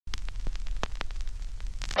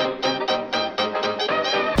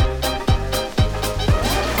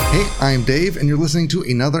Hey, I'm Dave, and you're listening to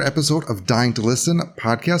another episode of Dying to Listen,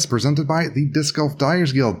 podcast presented by the Disc Golf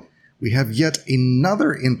Dyers Guild. We have yet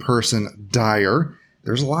another in-person dyer.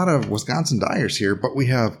 There's a lot of Wisconsin dyers here, but we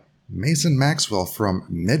have Mason Maxwell from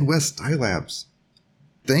Midwest Dye Labs.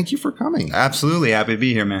 Thank you for coming. Absolutely. Happy to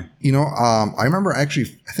be here, man. You know, I remember I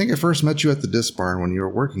think I first met you at the Disc Barn when you were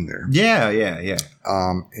working there. Yeah.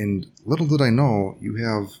 And little did I know, you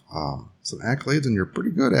have some accolades, and you're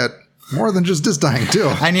pretty good at more than just disc dyeing, too.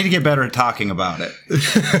 I need to get better at talking about it.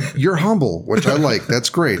 You're humble, which I like. That's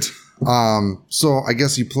great. So I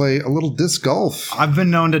guess you play a little disc golf. I've been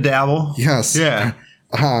known to dabble. Yes. Yeah.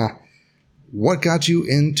 What got you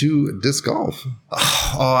into disc golf?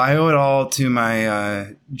 Oh, I owe it all to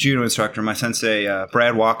my judo instructor, my sensei,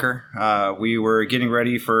 Brad Walker. We were getting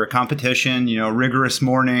ready for a competition, rigorous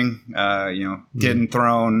morning, getting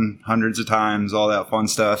thrown hundreds of times, all that fun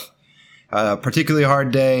stuff. Particularly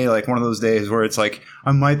hard day, like one of those days where it's like,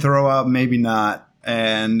 I might throw up, maybe not.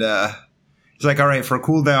 And he's like, all right, for a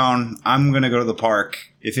cool down, I'm going to go to the park.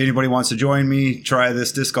 If anybody wants to join me, try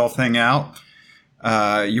this disc golf thing out.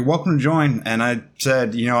 You're welcome to join. And I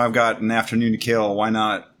said, I've got an afternoon to kill. Why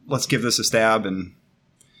not? Let's give this a stab. And,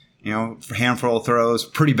 a handful of throws,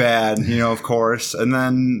 pretty bad, of course. And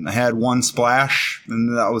then I had one splash,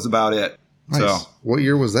 and that was about it. Nice. So, what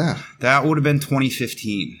year was that? That would have been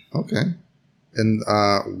 2015. Okay. And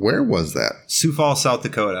where was that? Sioux Falls, South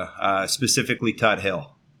Dakota, specifically Tut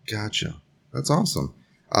Hill. Gotcha. That's awesome.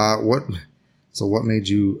 What made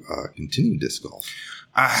you continue disc golf?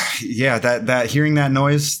 That hearing that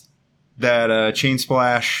noise, that chain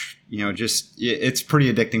splash, it's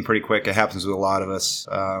pretty addicting pretty quick. It happens with a lot of us.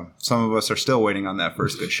 Some of us are still waiting on that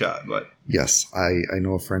first good shot, but yes, I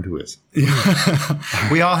know a friend who is.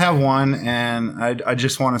 We all have one, and I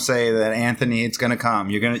just want to say that Anthony, it's gonna come.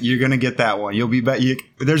 You're gonna get that one. You'll be back.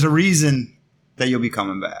 There's a reason that you'll be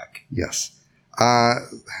coming back. Yes.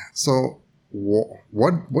 So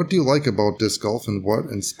what do you like about disc golf, and what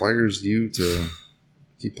inspires you to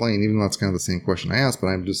keep playing? Even though that's kind of the same question I asked, but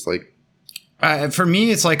I'm just like. For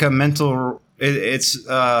me, it's like a mental. It's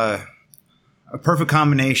a perfect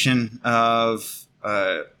combination of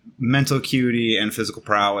mental acuity and physical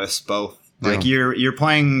prowess, both. Yeah. Like you're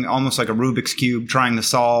playing almost like a Rubik's Cube, trying to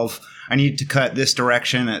solve. I need to cut this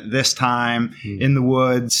direction at this time in the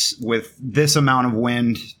woods with this amount of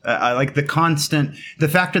wind. I like the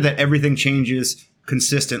factor that everything changes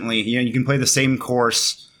consistently. You can play the same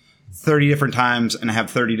course 30 different times and have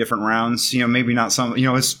 30 different rounds. Maybe not some.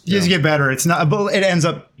 As you get better, it's not. But it ends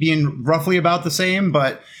up being roughly about the same.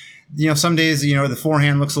 But some days the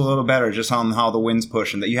forehand looks a little better just on how the wind's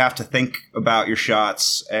pushing. That you have to think about your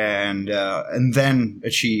shots and then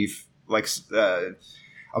achieve like a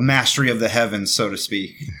mastery of the heavens, so to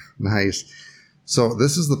speak. Nice. So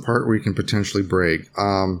this is the part where you can potentially brag.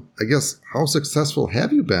 I guess, how successful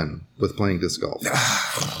have you been with playing disc golf?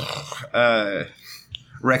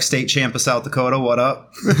 Rec State Champ of South Dakota, what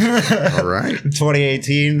up? All right.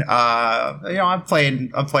 2018. I've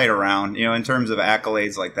played around, in terms of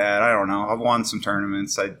accolades like that. I don't know. I've won some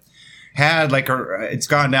tournaments. I had it's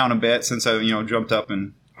gone down a bit since I, jumped up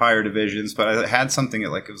in higher divisions, but I had something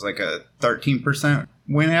at it was like a 13%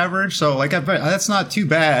 win average. So that's not too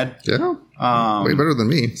bad. Yeah. Way better than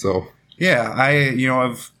me. So yeah,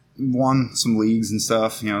 I've won some leagues and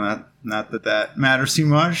stuff, not that matters too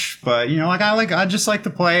much, but I just like to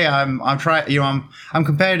play. I'm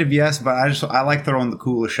competitive, yes, but I like throwing the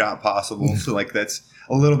coolest shot possible. So that's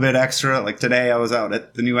a little bit extra. Like today I was out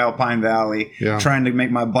at the new Alpine Valley trying to make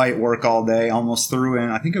my bite work all day, almost threw in.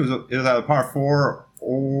 I think it was either par 4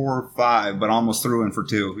 or 5, but almost threw in for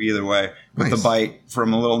 2 either way with the bite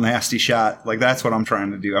from a little nasty shot. Like that's what I'm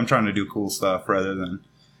trying to do. I'm trying to do cool stuff rather than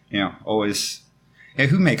always. Hey,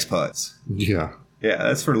 who makes putts? Yeah. Yeah,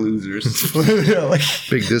 that's for losers.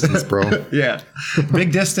 Big distance, bro. Yeah.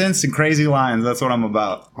 Big distance and crazy lines. That's what I'm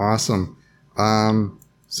about. Awesome.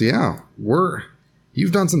 So yeah,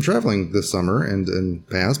 you've done some traveling this summer and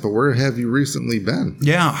past, but where have you recently been?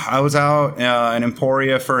 Yeah, I was out in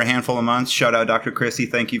Emporia for a handful of months. Shout out Dr. Chrissy.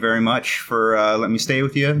 Thank you very much for letting me stay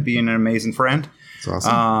with you, being an amazing friend. That's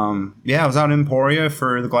awesome. I was out in Emporia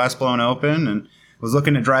for the Glass Blown Open and was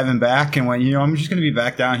looking at driving back and went, I'm just going to be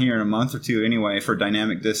back down here in a month or 2 anyway for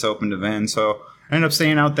Dynamic Disc Open to Vend. So I ended up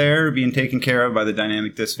staying out there, being taken care of by the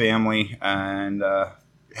Dynamic Disc family, and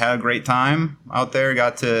had a great time out there.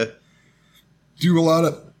 Got to do a lot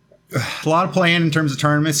of playing in terms of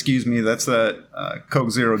tournaments. Excuse me, that's the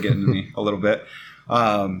Coke Zero getting to me a little bit.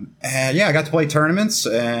 And yeah, I got to play tournaments,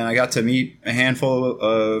 and I got to meet a handful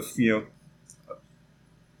of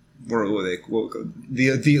what were they?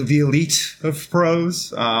 The elite of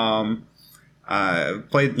pros.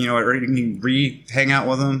 Played, or hang out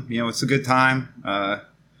with him. It's a good time.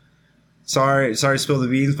 Sorry to spill the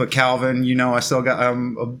beans, but Calvin, I still got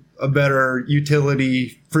a better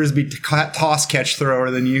utility frisbee toss catch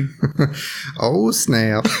thrower than you. Oh,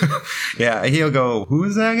 snap. Yeah, he'll go, who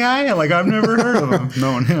is that guy? Like, I've never heard of him,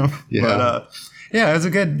 knowing him. Yeah. But, it was a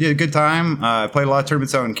good time. Played a lot of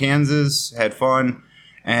tournaments out in Kansas, had fun,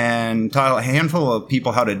 and taught a handful of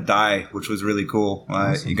people how to die, which was really cool.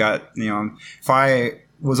 Awesome. You got, if I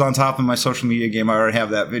was on top of my social media game, I already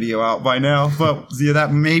have that video out by now, but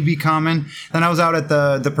that may be coming. Then I was out at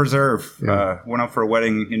the Preserve, went up for a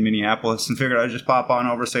wedding in Minneapolis, and figured I'd just pop on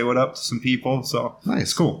over, say what up to some people. So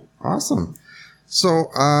nice. Cool. Awesome.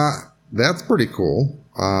 So that's pretty cool.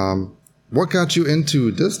 What got you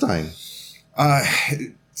into disc tying?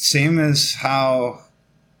 Same as how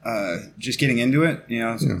just getting into it,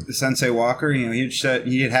 the Sensei Walker,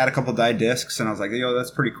 he had a couple dyed discs, and I was like, that's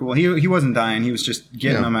pretty cool. He wasn't dying, he was just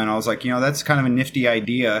getting them, and I was like, that's kind of a nifty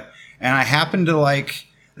idea. And I happened to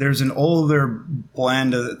there's an older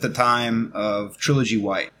blend at the time of Trilogy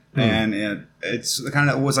White, and it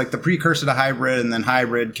was like the precursor to Hybrid, and then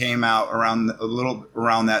Hybrid came out around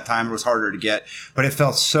that time. It was harder to get, but it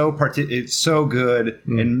felt it's so good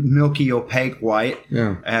and milky opaque white.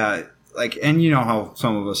 And you know how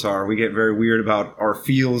some of us are. We get very weird about our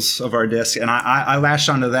feels of our disc, and I latched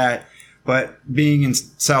onto that. But being in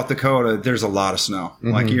South Dakota, there's a lot of snow.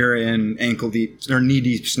 Mm-hmm. Like, you're in ankle deep or knee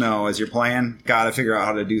deep snow as you're playing. Got to figure out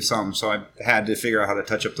how to do something. So I had to figure out how to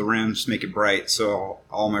touch up the rims, make it bright, so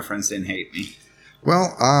all my friends didn't hate me.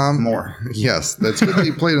 Well, more. Yes, that's good that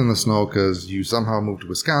you played in the snow, because you somehow moved to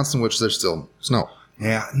Wisconsin, which there's still snow.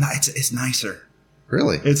 Yeah, it's nicer.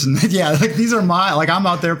 Really? These are I'm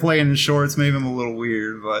out there playing in shorts. Maybe I'm a little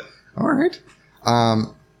weird, but all right.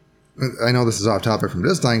 I know this is off topic from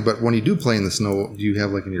disc tying, but when you do play in the snow, do you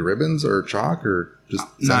have any ribbons or chalk, or just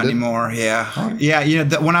not anymore? Yeah,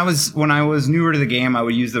 when I was newer to the game, I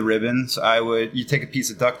would use the ribbons. You take a piece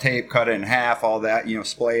of duct tape, cut it in half, all that,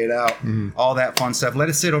 splay it out, all that fun stuff. Let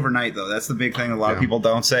it sit overnight, though. That's the big thing a lot of people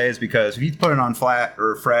don't say, is because if you put it on flat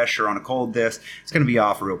or fresh or on a cold disc, it's going to be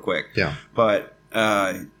off real quick. Yeah, but.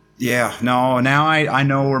 Now I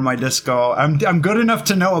know where my discs go. I'm good enough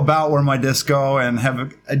to know about where my discs go and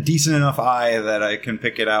have a decent enough eye that I can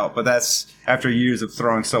pick it out. But that's after years of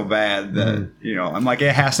throwing so bad that, I'm like,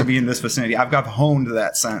 it has to be in this vicinity. I've got honed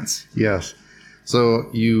that sense. Yes. So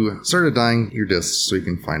you started dyeing your discs so you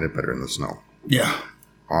can find it better in the snow. Yeah.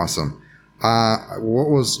 Awesome. What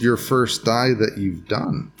was your first dye that you've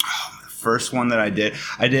done? First one that I did,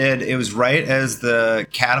 it was right as the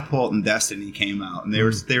Catapult and Destiny came out, and they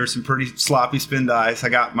were some pretty sloppy spin dyes. I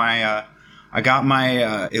got my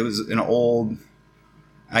it was an old,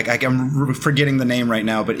 I'm forgetting the name right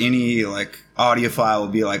now, but any audiophile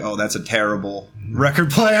would be like, oh, that's a terrible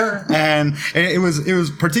record player. And it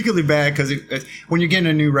was particularly bad because when you're getting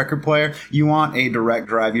a new record player, you want a direct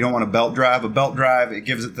drive. You don't want a belt drive. A belt drive, it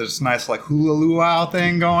gives it this nice hula luau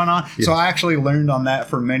thing going on. Yeah. So I actually learned on that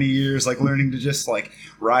for many years, learning to just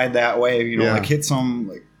ride that wave, hit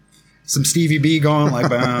some Stevie B going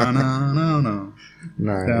no.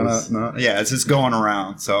 Nice. No. Yeah, it's just going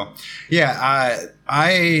around. So, that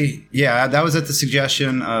was at the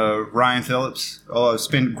suggestion of Ryan Phillips.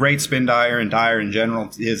 Great spin dyer and dyer in general.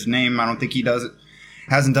 His name, I don't think he does it.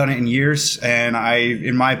 Hasn't done it in years, and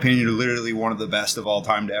in my opinion, literally one of the best of all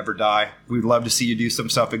time to ever dye. We'd love to see you do some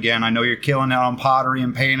stuff again. I know you're killing it on pottery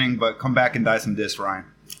and painting, but come back and dye some discs, Ryan.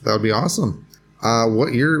 That would be awesome.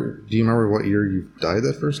 What year? Do you remember what year you dyed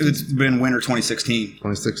that first? It's been winter 2016.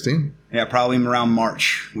 2016? Yeah, probably around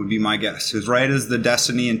March would be my guess. It was right as the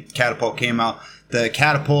Destiny and Catapult came out. The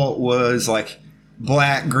Catapult was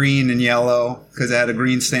black, green, and yellow because it had a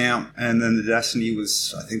green stamp, and then the Destiny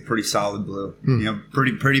was, I think, pretty solid blue.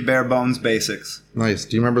 Pretty bare bones basics. Nice.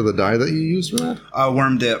 Do you remember the dye that you used for that?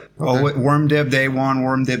 Worm dip. Okay. Worm dip day one,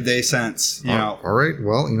 worm dip day since. All right.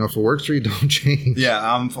 Well, if it works for you, don't change. Yeah,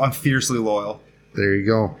 I'm fiercely loyal. There you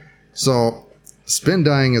go. So, spin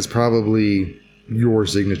dyeing is probably your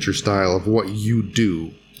signature style of what you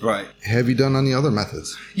do. Right. Have you done any other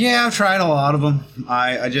methods? Yeah, I've tried a lot of them.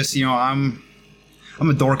 I just, I'm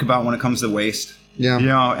a dork about when it comes to waste. Yeah.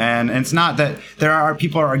 And it's not that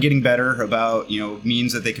people are getting better about,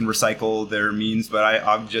 means that they can recycle their means, but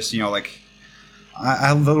I'm just, I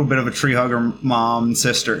have a little bit of a tree hugger mom and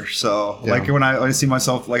sister. So when I see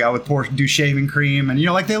myself, I would do shaving cream and,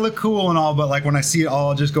 they look cool and all, but when I see it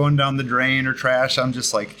all just going down the drain or trash, I'm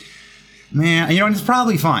just like, man, it's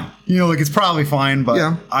probably fine. It's probably fine, but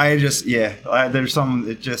yeah. There's some,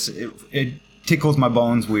 it tickles my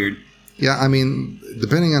bones weird. Yeah, I mean,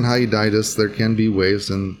 depending on how you dye this, there can be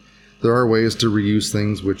waste, and there are ways to reuse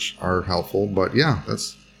things which are helpful. But yeah,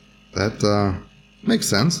 that makes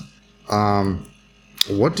sense.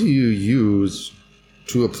 What do you use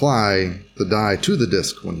to apply the dye to the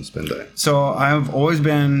disc when you spin dye? So I've always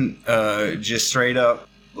been just straight up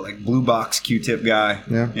like blue box Q-tip guy.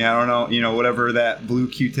 Yeah. I don't know, whatever that blue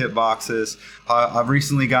Q-tip box is. I've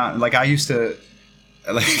recently gotten, like, I used to,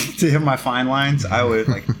 like, to hit my fine lines, I would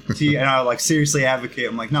like and I would like seriously advocate.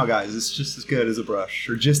 I'm like, no guys, it's just as good as a brush,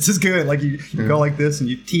 or just as good. Like you go like this and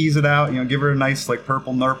you tease it out, give her a nice like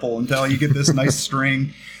purple nurple until you get this nice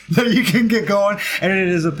string that you can get going. And it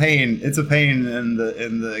is a pain. It's a pain in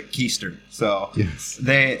the keister. So yes,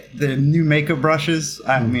 the new makeup brushes,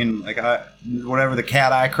 I mean, like whatever the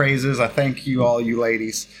cat eye craze is, I thank you all you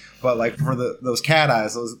ladies. But like for those cat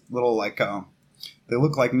eyes, those little like they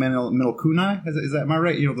look like middle kunai. Is that, am I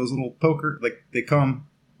right? Those little poker, like they come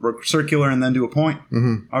circular and then do a point.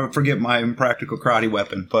 Mm-hmm. I forget my impractical karate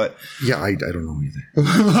weapon, but yeah, I don't know either.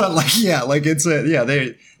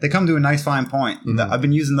 They come to a nice fine point. Mm-hmm. I've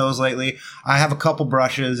been using those lately. I have a couple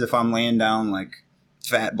brushes if I'm laying down like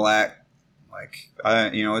fat black, like I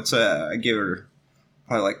give her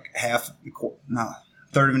probably like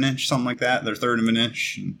third of an inch, something like that. They're third of an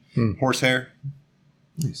inch horsehair.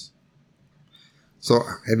 Nice. So,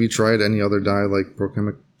 have you tried any other dye like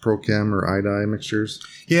Prochem or iDye mixtures?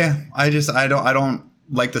 Yeah, I don't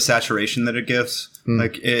like the saturation that it gives.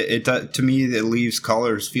 Like it to me, it leaves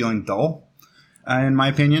colors feeling dull, in my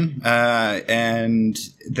opinion, and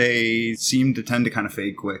they seem to tend to kind of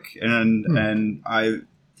fade quick. And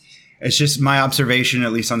it's just my observation,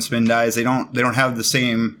 at least on spin dyes, they don't have the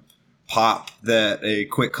same pop that a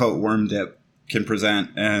quick coat worm dip can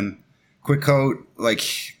present. And quick coat, like,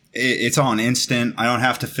 it's on instant. I don't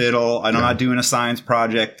have to fiddle. I'm not doing a science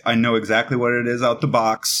project. I know exactly what it is out the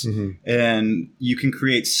box. Mm-hmm. And you can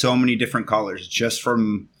create so many different colors just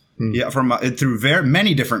from through very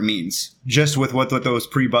many different means, just with what those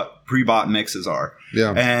pre-bought mixes are.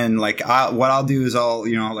 Yeah. And like what I'll do is I'll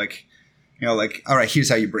all right, here's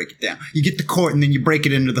how you break it down. You get the quart and then you break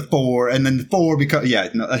it into the 4, and then the 4 becomes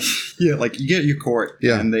like you get your quart,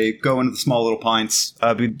 and they go into the small little pints.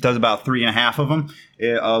 It does about 3.5 of them.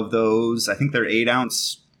 Of those, I think they're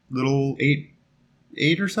 8-ounce little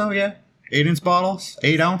 8 or so, 8-ounce bottles,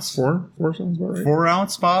 8-ounce. 4 sounds about right.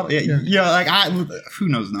 4-ounce bottle, yeah. Like who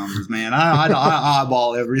knows numbers, man? I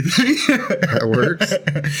eyeball everything. That works.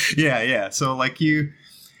 Yeah. So like you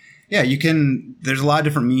can, there's a lot of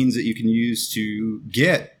different means that you can use to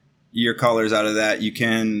get your colors out of that. You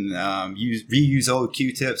can reuse old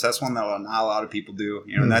Q-tips. That's one that not a lot of people do,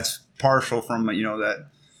 and that's partial from,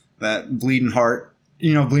 that bleeding heart.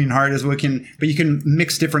 Bleeding heart is but you can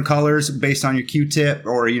mix different colors based on your Q-tip,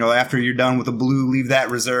 or, after you're done with the blue, leave that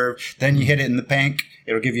reserve. Then you hit it in the pink.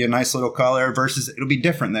 It'll give you a nice little color versus it'll be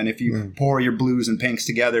different than if you pour your blues and pinks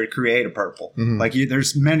together to create a purple. Mm-hmm. Like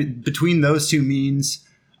there's many between those two means.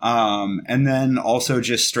 And then also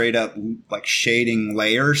just straight up like shading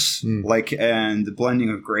layers, and the blending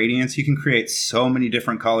of gradients. You can create so many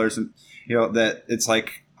different colors, and that it's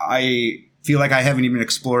like I feel like I haven't even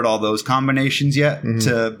explored all those combinations yet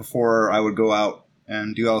before I would go out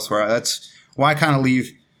and do elsewhere. That's why I'm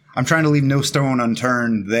trying to leave no stone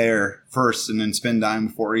unturned there first, and then spin dyeing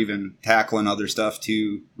before even tackling other stuff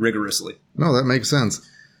too rigorously. No, that makes sense.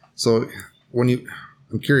 So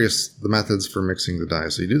I'm curious the methods for mixing the dye.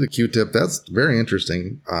 So you do the Q-tip. That's very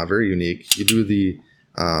interesting, very unique. You do the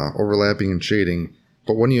overlapping and shading.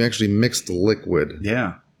 But when you actually mix the liquid,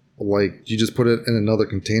 like, do you just put it in another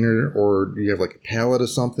container, or do you have like a pallet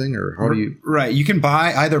of something, or how do you? Right, you can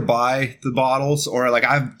either buy the bottles, or like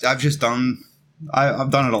I've done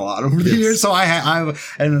it a lot over the years, so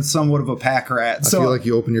I'm somewhat of a pack rat. I feel like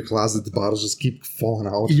you open your closet, the bottles just keep falling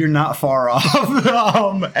out. You're not far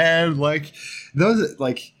off, and like those,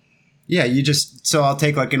 like so I'll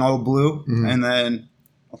take like an old blue, and then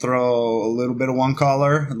I'll throw a little bit of one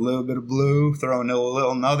color, a little bit of blue, throw in a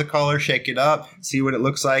little another color, shake it up, see what it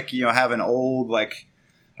looks like. Have an old like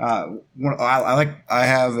I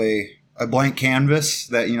have a blank canvas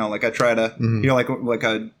that like I try to like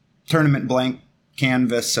a tournament blank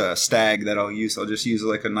canvas stag that I'll use. I'll just use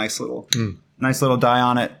like a nice little dye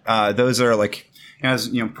on it. Those are like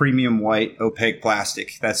premium white opaque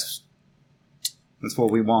plastic. That's what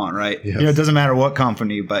we want, right? Yes. It doesn't matter what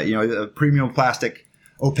company, but a premium plastic.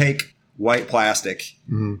 Opaque white plastic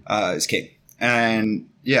is king. And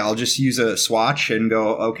I'll just use a swatch and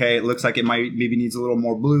go, okay, it looks like it maybe needs a little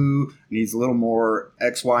more blue, needs a little more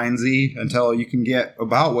X, Y, and Z until you can get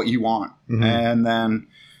about what you want. And then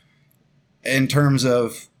in terms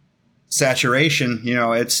of saturation,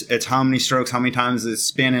 it's how many strokes, how many times it's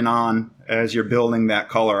spinning on as you're building that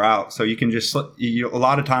color out. So you can just, a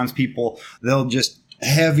lot of times they'll just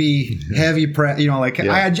heavy press,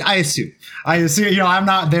 I assume, I'm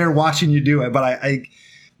not there watching you do it, but I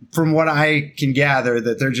from what I can gather,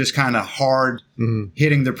 that they're just kind of hard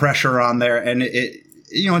hitting the pressure on there, and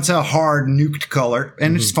it's a hard nuked color,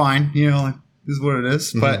 and it's fine, this is what it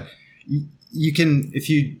is. But you can, if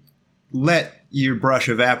you let your brush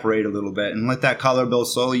evaporate a little bit and let that color build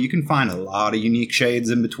slowly, you can find a lot of unique shades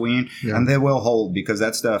in between, and they will hold, because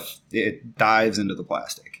that stuff, it dives into the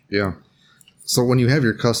plastic. Yeah. So when you have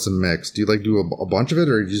your custom mix, do you do a bunch of it,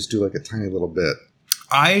 or you just do a tiny little bit?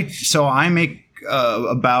 I make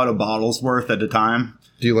about a bottle's worth at a time.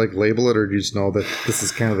 Do you label it, or do you just know that this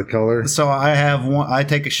is kind of the color? So I have one. I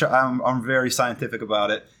take a shot. I'm very scientific about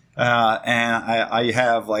it, and I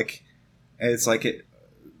have it's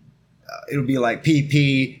it'll be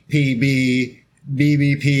PP, PB,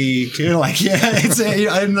 BBP.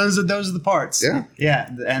 And those are the parts. Yeah,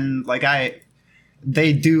 and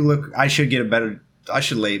they do look. I should get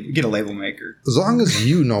get a label maker. As long as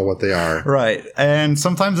you know what they are. Right. And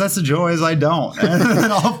sometimes that's the joy, is I don't. And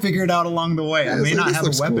then I'll figure it out along the way. I may not have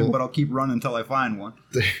a weapon, cool, but I'll keep running until I find one.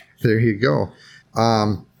 There you go.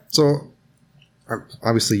 So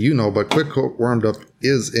obviously but Quick Coat Warmed Up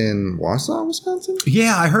is in Wausau, Wisconsin?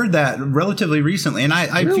 Yeah, I heard that relatively recently, and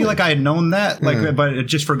I really? Feel like I had known that, but it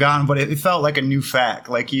just forgotten. But it felt like a new fact.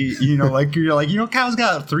 Cows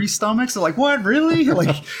got 3 stomachs. They're what, really?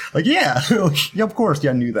 Yeah, of course,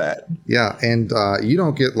 I knew that. Yeah, and you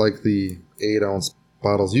don't get the 8-ounce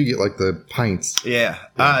bottles. You get the pints. Yeah.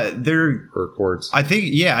 They're or quarts. I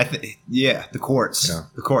think the quarts. Yeah.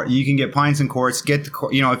 The quart. You can get pints and quarts. Get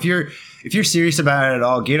the if you're serious about it at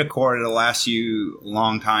all, get a quart. It'll last you a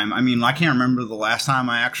long time. I mean, I can't remember the last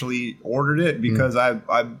time I actually ordered it, because I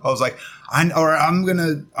was I'm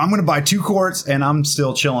gonna buy 2 quarts, and I'm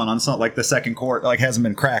still chilling on something the second quart hasn't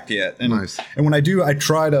been cracked yet. And nice. And when I do, I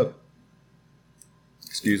try to.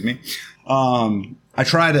 Excuse me. I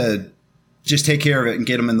try to just take care of it and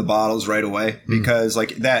get them in the bottles right away, because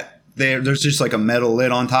there's just a metal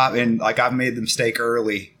lid on top, and I've made the mistake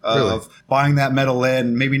early of buying that metal lid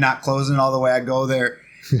and maybe not closing it all the way. I go there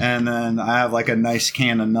and then I have a nice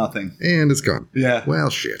can of nothing, and it's gone. Yeah. Well,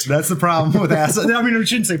 shit. That's the problem with acetone. I mean, I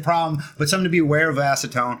shouldn't say problem, but something to be aware of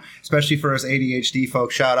acetone, especially for us ADHD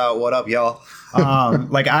folks. Shout out, what up, y'all?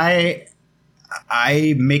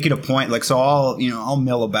 I make it a point, so I'll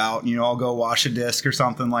mill about, I'll go wash a disc or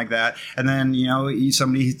something like that. And then,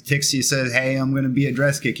 somebody texts you, says, hey, I'm going to be at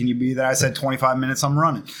Dress Kit. Can you be there? I said, 25 minutes, I'm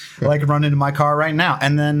running. Run into my car right now.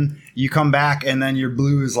 And then you come back, and then your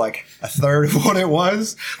blue is a third of what it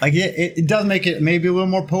was. It does make it maybe a little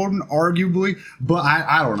more potent, arguably, but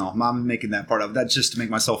I don't know. I'm making that part of it. That's just to make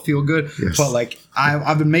myself feel good. Yes. But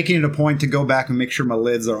I've been making it a point to go back and make sure my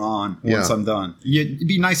lids are on once I'm done. It'd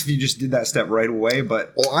be nice if you just did that step right away,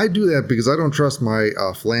 but I do that because I don't trust my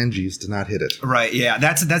phalanges to not hit it. Right. Yeah.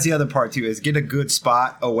 That's the other part too, is get a good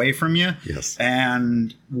spot away from you. Yes.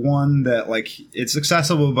 And one that it's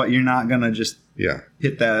accessible, but you're not gonna just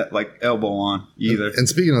hit that elbow on either. And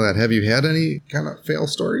speaking of that, have you had any kind of fail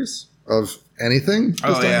stories of anything?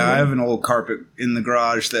 Oh yeah, I have an old carpet in the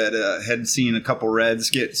garage that had seen a couple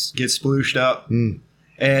reds get splooshed up.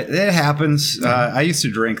 It happens. I used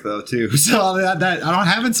to drink though too, so that I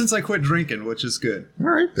haven't since I quit drinking, which is good. All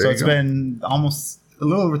right, so it's been almost a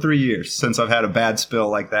little over 3 years since I've had a bad spill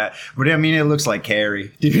like that. But I mean, it looks like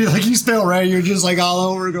Carrie. Dude, you spill red, you're just all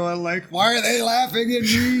over going why are they laughing at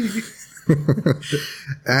me?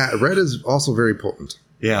 Red is also very potent.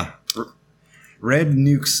 Yeah, red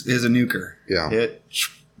nukes is a nuker. Yeah.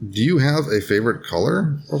 Do you have a favorite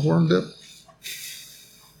color of Warm Dip?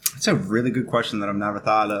 That's a really good question that I've never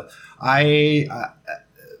thought of.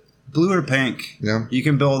 Blue or pink. Yeah. You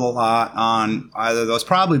can build a lot on either of those.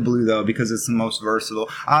 Probably blue though, because it's the most versatile.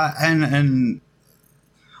 And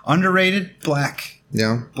underrated, black.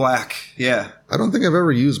 Yeah. Black. Yeah. I don't think I've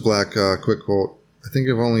ever used black Quick Coat. I think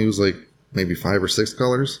I've only used maybe 5 or 6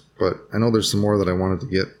 colors, but I know there's some more that I wanted to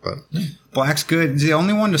get. But black's good. The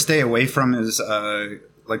only one to stay away from is the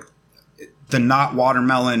not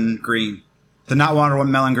watermelon green. The not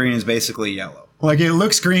watermelon green is basically yellow. It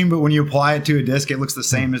looks green, but when you apply it to a disc, it looks the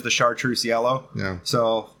same as the chartreuse yellow. Yeah.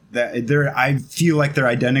 So I feel like they're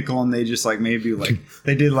identical, and they just maybe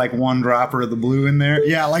they did one dropper of the blue in there.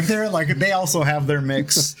 Yeah, they also have their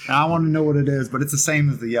mix. I want to know what it is, but it's the same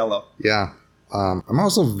as the yellow. Yeah. I'm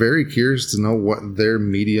also very curious to know what their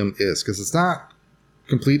medium is, because it's not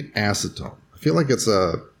complete acetone. I feel like it's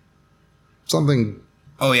something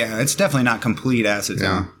Oh yeah, it's definitely not complete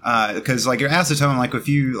acetone. Because like your acetone, like if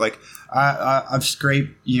you like, I've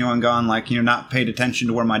scraped, and gone like, not paid attention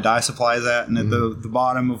to where my dye supply is at, and at the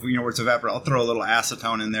bottom of where it's evaporated, I'll throw a little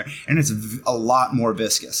acetone in there, and it's a lot more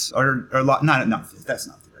viscous, or a lot not that's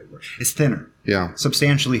not the right word. It's thinner. Yeah,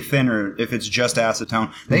 substantially thinner if it's just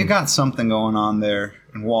acetone. They got something going on there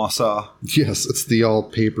in Wausau. Yes, it's the all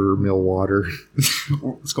paper mill water.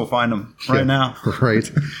 Let's go find them right now.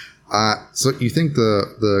 Right. So you think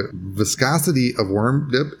the viscosity of worm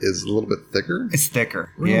dip is a little bit thicker? It's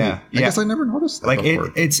thicker. Really? Yeah. I guess I never noticed that like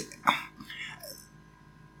before. It's.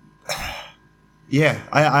 Yeah,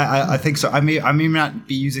 I think so. I may not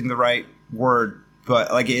be using the right word,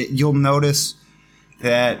 but like you'll notice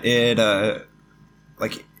that it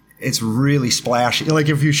it's really splashy. Like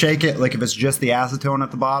if you shake it, like if it's just the acetone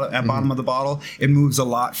at the bottom of the bottle, it moves a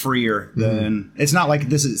lot freer than. It's not like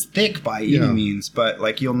this is thick by any means, but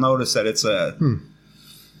like you'll notice that it's a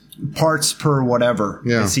parts per whatever.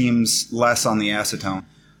 Yeah. It seems less on the acetone.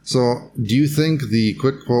 So, do you think the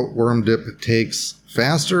quick quote worm dip takes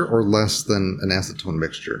faster or less than an acetone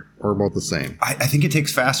mixture, or about the same? I think it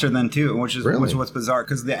takes faster than too, which is what's bizarre,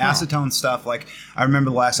 because the acetone stuff, like I remember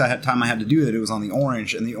the last time I had to do it was on the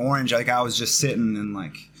orange, and the orange, like I was just sitting and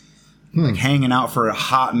like hanging out for a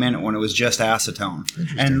hot minute when it was just acetone.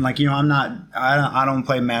 And like I don't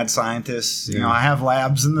play mad scientist. I have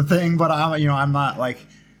labs in the thing, but I'm not like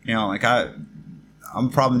I'm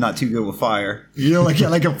probably not too good with fire. Like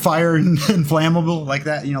a fire inflammable like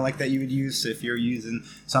that. Like that you would use if you're using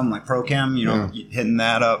something like Prochem. Hitting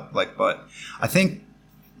that up. But I think,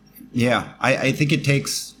 I think it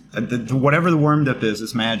takes whatever the worm dip is.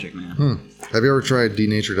 It's magic, man. Have you ever tried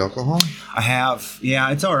denatured alcohol? I have.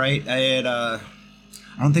 Yeah, it's all right. I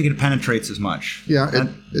don't think it penetrates as much. Yeah,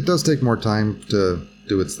 it does take more time to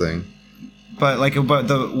do its thing. But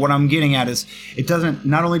what I'm getting at is it doesn't.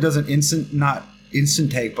 Not only does it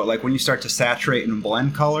instant take, but like when you start to saturate and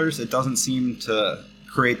blend colors, it doesn't seem to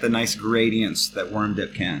create the nice gradients that worm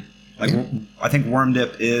dip can. Like I think worm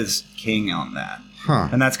dip is king on that,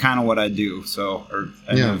 and that's kind of what I do.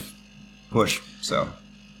 Have pushed. So,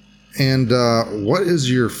 and what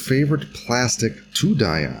is your favorite plastic to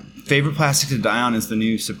dye on? Favorite plastic to dye on is the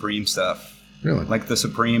new Supreme stuff. Really, like the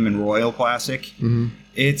Supreme and Royal plastic.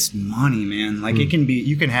 It's money, man. Like it can be.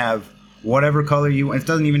 You can have whatever color you want. It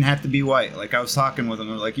doesn't even have to be white. Like I was talking with them,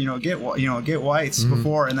 they're like, get whites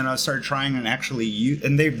before, and then I started trying and actually use,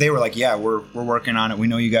 and they were like, yeah, we're working on it. We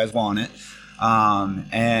know you guys want it,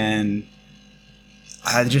 and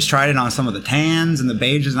I just tried it on some of the tans and the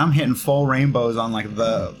beiges, and I'm hitting full rainbows on like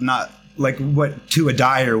the not like what to a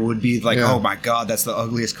dyer would be like. Oh my god, that's the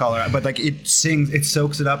ugliest color. But like it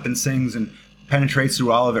soaks it up and sings and penetrates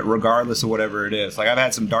through all of it regardless of whatever it is. Like I've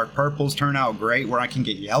had some dark purples turn out great where I can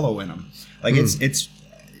get yellow in them. Like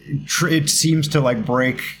it seems to like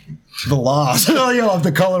break the laws of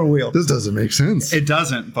the color wheel. This doesn't make sense. It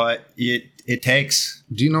doesn't, but it takes.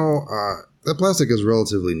 Do you know that plastic is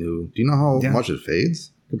relatively new? Do you know how much it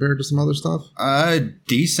fades compared to some other stuff?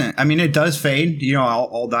 Decent. I mean, it does fade.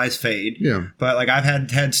 All dyes fade. Yeah. But like I've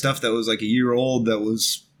had stuff that was like a year old that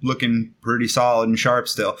was looking pretty solid and sharp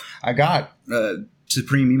still. I got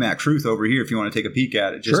Supreme EMAC Truth over here if you want to take a peek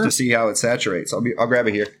at it just to see how it saturates. I'll grab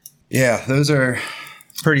it here. Yeah, those are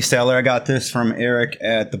pretty stellar. I got this from Eric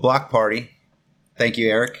at the block party. Thank you,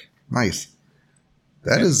 Eric. Nice.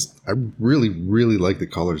 That is, I really, really like the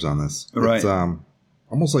colors on this. Right. It's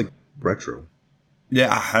almost like retro.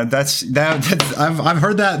 Yeah, that's I've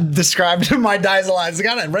heard that described in my dyes a lot. It's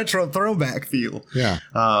got a retro throwback feel. Yeah.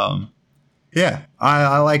 Yeah,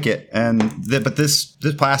 I like it, but this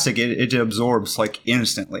plastic it absorbs like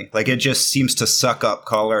instantly. Like it just seems to suck up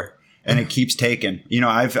color, and it keeps taking.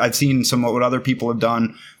 I've seen what other people have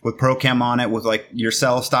done with Prochem on it with like your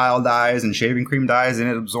cell style dyes and shaving cream dyes, and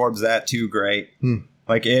it absorbs that too great.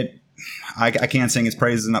 Like I can't sing its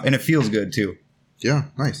praises enough, and it feels good too. Yeah,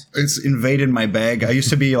 nice. It's invaded my bag. I used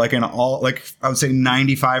to be like I would say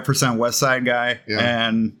 95% West Side guy,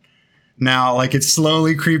 and now, like, it's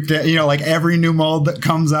slowly creeped in, like every new mold that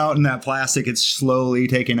comes out in that plastic, it's slowly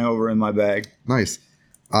taking over in my bag. Nice.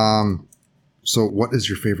 So what is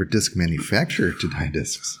your favorite disc manufacturer to dye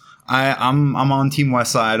discs? I'm on Team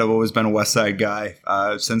West Side. I've always been a West Side guy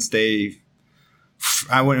since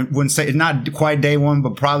I wouldn't say not quite day one,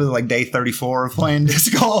 but probably like day 34 of playing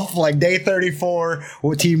disc golf. Like day 34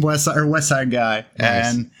 with Team West Side or West Side guy.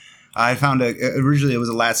 Nice. And I found originally it was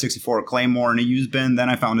a Lat 64, a Claymore, and a used bin. Then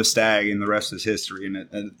I found a Stag, and the rest is history. And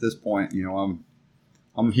at this point,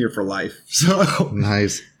 I'm here for life. So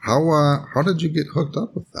nice. How did you get hooked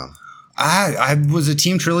up with them? I was a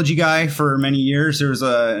Team Trilogy guy for many years. There was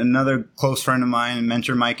another close friend of mine and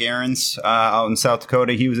mentor, Mike Aarons, out in South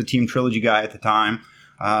Dakota. He was a Team Trilogy guy at the time.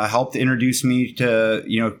 Helped introduce me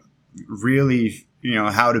to, really,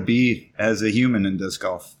 how to be as a human in disc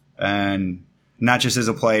golf, and not just as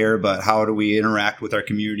a player, but how do we interact with our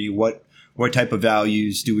community? What type of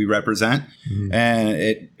values do we represent? Mm-hmm. And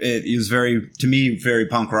it is to me, very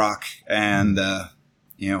punk rock, and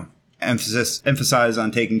emphasize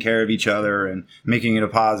on taking care of each other and making it a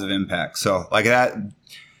positive impact. So like that,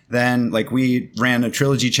 then like we ran a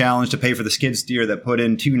Trilogy challenge to pay for the skid steer that put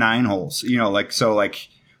in 2 9-holes,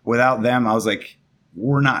 without them, I was like,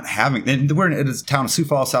 we're not having, and we're in this town of Sioux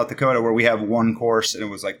Falls, South Dakota, where we have one course, and it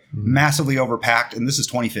was like massively overpacked. And this is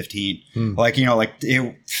 2015. I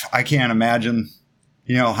can't imagine,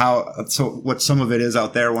 what some of it is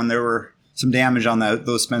out there when there were some damage on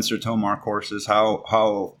those Spencer Tomar courses,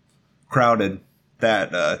 how crowded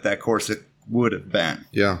that course it would have been.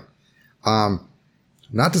 Yeah.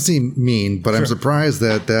 Not to seem mean, but sure. I'm surprised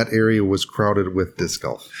that area was crowded with disc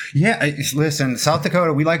golf. Yeah, listen, South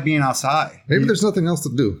Dakota, we like being outside. Maybe there's nothing else to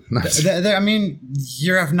do.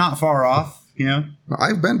 You're not far off,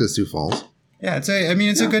 I've been to Sioux Falls. Yeah, it's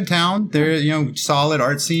a good town. There, solid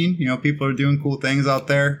art scene. People are doing cool things out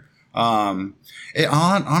there. It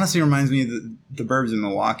honestly reminds me of the burbs in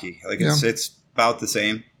Milwaukee. It's about the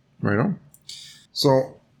same. Right on.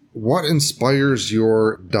 So, what inspires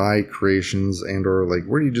your dye creations, and or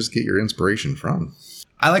where do you just get your inspiration from?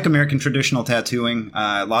 I like American traditional tattooing.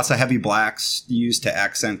 Lots of heavy blacks used to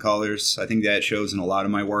accent colors. I think that shows in a lot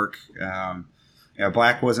of my work.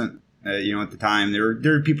 Black wasn't, at the time, there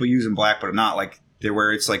were people using black, but not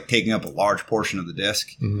where it's taking up a large portion of the disc.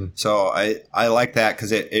 Mm-hmm. So I like that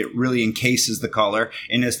because it really encases the color.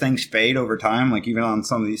 And as things fade over time, even on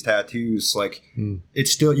some of these tattoos,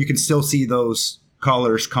 it's still, you can still see those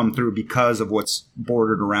colors come through because of what's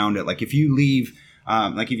bordered around it. If you leave,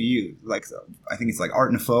 I think it's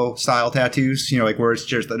Art Nouveau style tattoos, where it's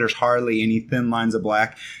just that there's hardly any thin lines of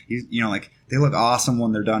black. They look awesome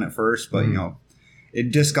when they're done at first, but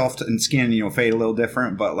disc golf and skin, fade a little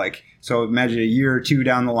different. But so imagine a year or two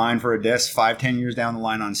down the line for a disc, 5-10 years down the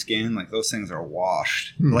line on skin, those things are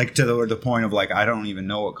washed, to the point of I don't even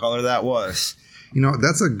know what color that was.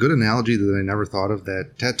 That's a good analogy that I never thought of,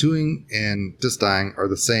 that tattooing and disc dyeing are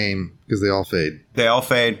the same because they all fade. They all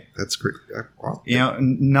fade. That's great. Wow.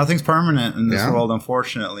 Nothing's permanent in this world,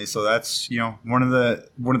 unfortunately. So that's, one of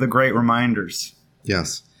the great reminders.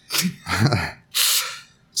 Yes.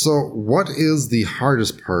 So what is the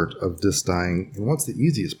hardest part of disc dyeing, and what's the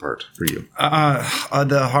easiest part for you?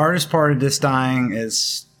 The hardest part of disc dyeing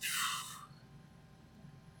is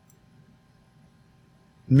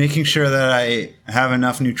making sure that I have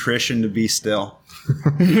enough nutrition to be still.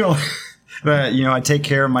 That, I take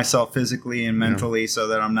care of myself physically and mentally so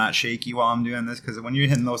that I'm not shaky while I'm doing this. Because when you're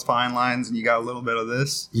hitting those fine lines and you got a little bit of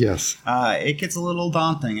this, yes, it gets a little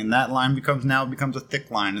daunting. And that line becomes a thick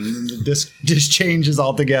line. And then the disc just changes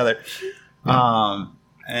altogether. Yeah.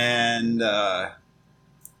 The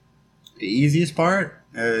easiest part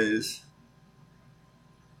is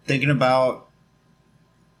thinking about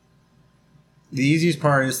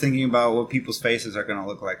what people's faces are going to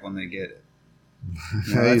look like when they get it.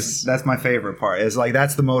 Nice. That's my favorite part. Is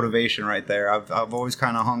that's the motivation right there. I've always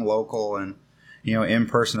kind of hung local and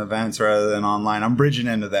in-person events rather than online. I'm bridging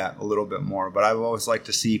into that a little bit more, but I've always liked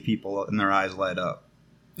to see people and their eyes light up.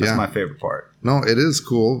 That's my favorite part. No, it is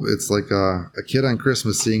cool. It's like a kid on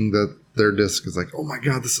Christmas seeing that their disc is oh my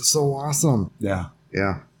God, this is so awesome. Yeah.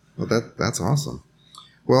 Yeah. Well, that's awesome.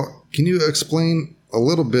 Well, can you explain a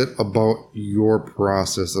little bit about your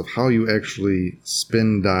process of how you actually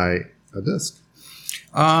spin dye a disc?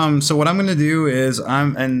 So what I'm going to do is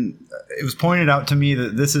and it was pointed out to me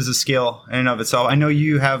that this is a skill in and of itself. I know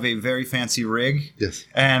you have a very fancy rig. Yes.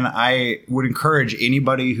 And I would encourage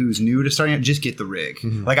anybody who's new to starting out, just get the rig.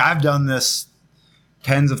 Mm-hmm. I've done this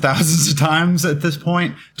tens of thousands of times at this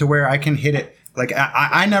point to where I can hit it.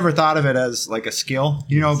 I never thought of it as a skill,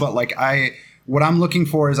 but what I'm looking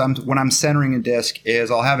for is when I'm centering a disc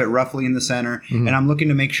is I'll have it roughly in the center, mm-hmm. and I'm looking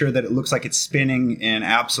to make sure that it looks like it's spinning in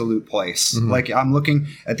absolute place. Mm-hmm. I'm looking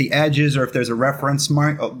at the edges, or if there's a reference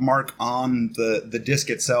mark on the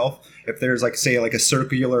disc itself, if there's say a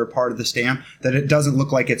circular part of the stamp, that it doesn't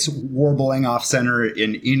look like it's warbling off center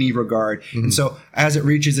in any regard. Mm-hmm. And so as it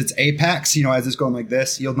reaches its apex, as it's going like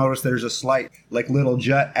this, you'll notice there's a slight little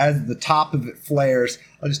jut. As the top of it flares,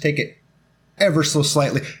 I'll just take it ever so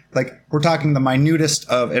slightly, we're talking the minutest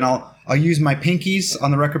of, and I'll use my pinkies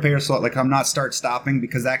on the record player, so I'm not start stopping,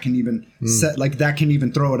 because that can even set that can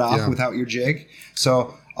even throw it off without your jig.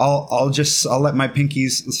 So I'll let my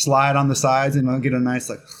pinkies slide on the sides, and I'll get a nice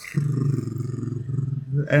like,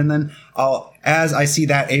 and then as I see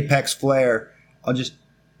that apex flare, I'll just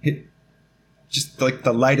hit just like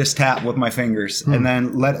the lightest tap with my fingers, and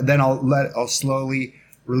then I'll slowly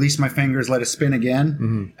release my fingers, let it spin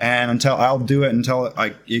again, and I'll do it until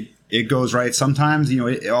it goes right. Sometimes,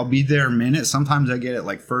 I'll be there a minute. Sometimes I get it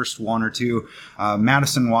like first one or two.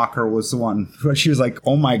 Madison Walker was the one. She was like,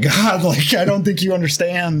 "Oh my God, like I don't think you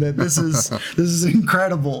understand that this is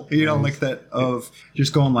incredible." Like that of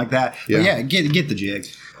just going like that. Yeah. But yeah, get the jig.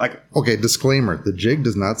 Like, okay, disclaimer: the jig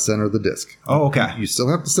does not center the disc. oh, okay, You still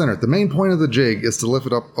have to center it. The main point of the jig is to lift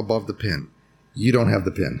it up above the pin. You don't have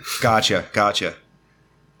the pin. gotcha.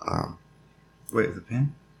 Wait, the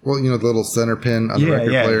pin? Well, the little center pin on the record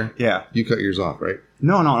player. Yeah. You cut yours off, right?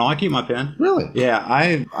 No. I keep my pin. Really? Yeah,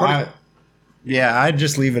 I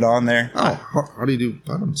just leave it on there. Oh, how do you do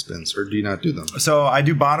bottom spins, or do you not do them? So I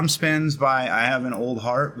do bottom spins I have an old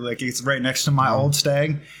Hart, like it's right next to my old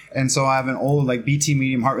Stag, and so I have an old like BT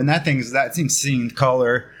medium Hart, and that thing's seen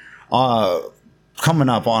color, coming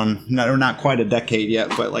up on not quite a decade yet,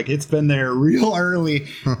 but like it's been there real early.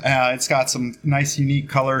 It's got some nice unique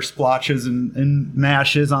color splotches and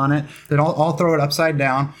mashes on it. Then I'll throw it upside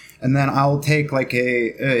down, and then I'll take like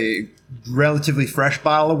a relatively fresh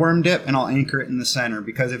bottle of worm dip, and I'll anchor it in the center,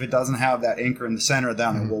 because if it doesn't have that anchor in the center,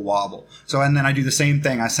 then it will wobble. So, and then I do the same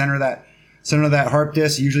thing. I center that harp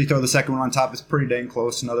disc, usually throw the second one on top. It's pretty dang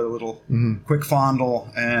close. Another little quick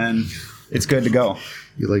fondle, and it's good to go.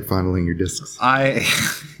 You like fondling your discs.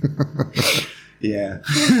 Yeah.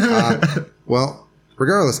 Well,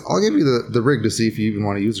 regardless, I'll give you the rig to see if you even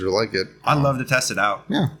want to use it or like it. I'd love to test it out.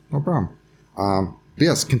 Yeah, no problem. But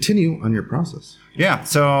yes, continue on your process. Yeah,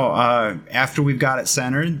 so after we've got it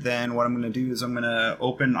centered, then what I'm going to do is I'm going to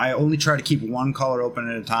open. I only try to keep one color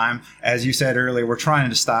open at a time. As you said earlier, we're trying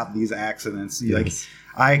to stop these accidents. Yes. Like,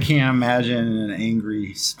 I can't imagine an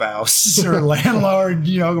angry spouse or landlord,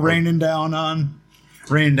 raining down on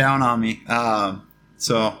me.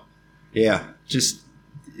 So, yeah, just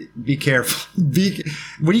be careful.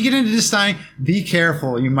 When you get into this time, be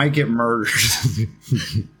careful. You might get murdered.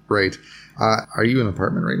 Right. Are you in an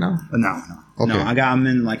apartment right now? No. Okay. No, I'm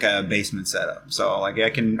in like a basement setup. So like I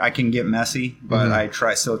can get messy, but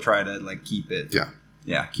I still try to like keep it.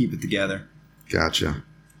 Yeah, keep it together. Gotcha.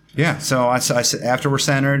 Yeah. So I after we're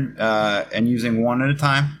centered and using one at a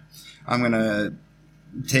time, I'm gonna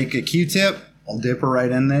take a Q-tip. I'll dip her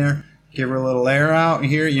right in there, give her a little air out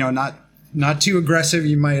here. Not too aggressive.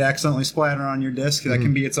 You might accidentally splatter on your disc. That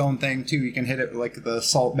can be its own thing too. You can hit it like the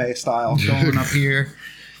Salt Bay style, going up here.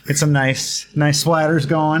 Get some nice splatters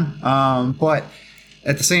going. But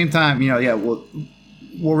at the same time,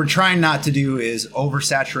 what we're trying not to do is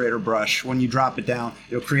oversaturate our brush. When you drop it down,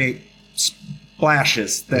 it'll create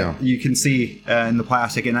splashes that you can see in the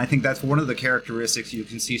plastic. And I think that's one of the characteristics. You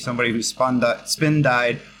can see somebody who's spin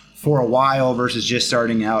dyed for a while versus just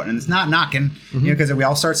starting out. And it's not knocking, because we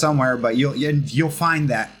all start somewhere, but you'll find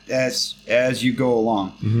that as you go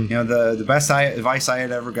along. The best advice I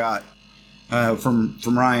had ever got from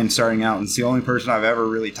Ryan starting out, and it's the only person I've ever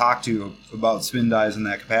really talked to about spin dyes in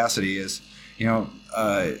that capacity, is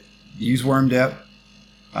use worm dip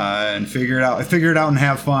and figure it out and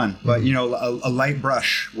have fun. But a light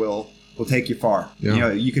brush will take you far.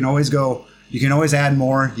 You can always add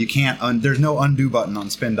more. You can't there's no undo button on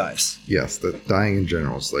spin dyes. Yes, the dyeing in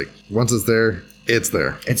general is like, once it's there, it's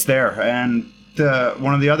there. And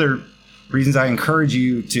one of the other reasons I encourage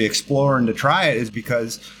you to explore and to try it is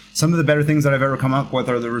because some of the better things that I've ever come up with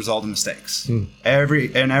are the result of mistakes. Every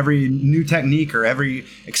new technique or every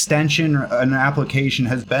extension or an application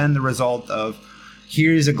has been the result of,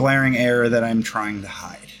 here's a glaring error that I'm trying to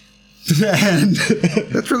hide. And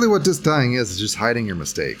that's really what disc dyeing is just hiding your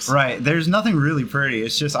mistakes. Right. There's nothing really pretty.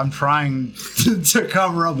 It's just I'm trying to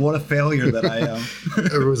cover up what a failure that I am.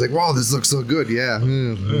 Everyone's like, wow, this looks so good. Yeah.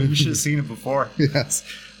 You should have seen it before. Yes.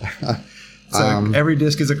 So every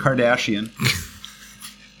disc is a Kardashian.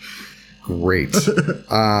 Great.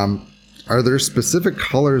 Are there specific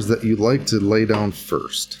colors that you like to lay down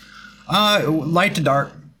first? Light to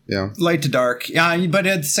dark. Yeah. Light to dark. Yeah, but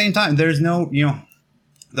at the same time, there's no,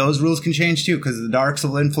 those rules can change too, because the darks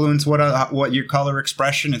will influence what your color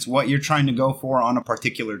expression is, what you're trying to go for on a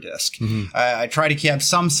particular disc. I try to have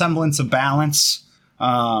some semblance of balance,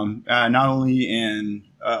 not only in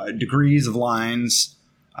degrees of lines,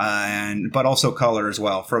 but also color as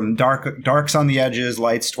well. From darks on the edges,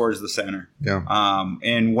 lights towards the center. Yeah.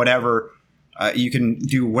 And whatever you can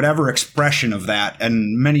do, whatever expression of that,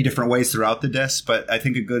 in many different ways throughout the disc. But I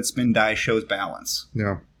think a good spin dye shows balance.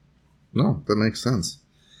 Yeah. No, that makes sense.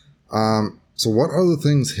 So what other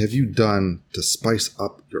things have you done to spice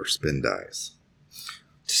up your spin dies?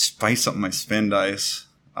 To spice up my spin dice.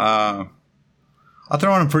 I'll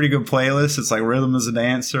throw on a pretty good playlist. It's like Rhythm as a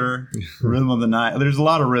Dancer, Rhythm of the Night. There's a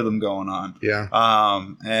lot of rhythm going on. Yeah.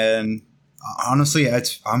 And honestly,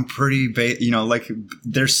 I'm pretty, like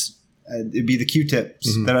there's, it'd be the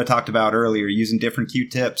Q-tips that I talked about earlier, using different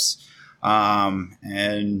Q-tips.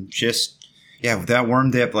 And just, with that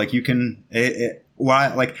worm dip, like you can,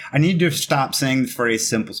 I need to stop saying the phrase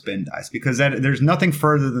simple spin dice, because there's nothing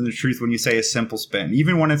further than the truth when you say a simple spin.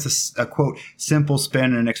 Even when it's a quote, simple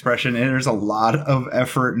spin and expression, there's a lot of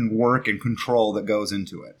effort and work and control that goes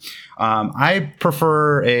into it. I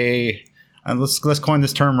prefer let's coin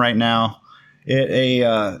this term right now.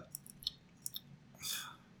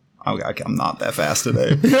 I'm not that fast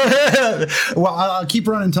today. Well, I'll keep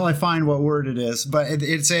running until I find what word it is, but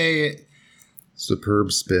it's a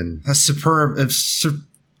superb spin. It's a supreme.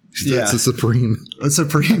 A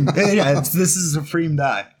supreme. This is a supreme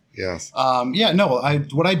die. Yes.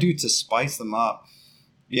 What I do to spice them up.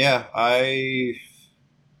 Yeah, I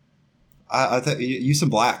use some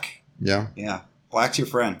black. Yeah. Yeah, black's your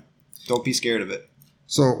friend. Don't be scared of it.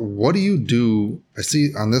 So what do you do? I see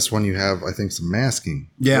on this one you have, I think, some masking.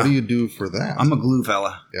 Yeah. What do you do for that? I'm a glue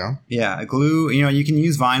fella. Yeah. Yeah, glue. You can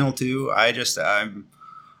use vinyl too. I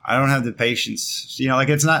don't have the patience.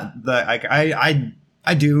 It's not the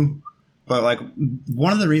I do, but like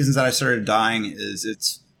one of the reasons that I started dyeing is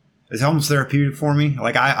it's almost therapeutic for me.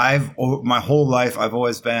 Like I've my whole life I've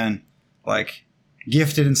always been like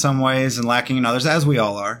gifted in some ways and lacking in others, as we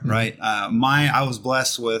all are, mm-hmm. right? I was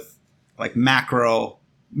blessed with like macro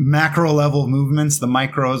level movements. The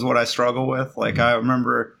micro is what I struggle with. Like I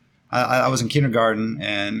remember I was in kindergarten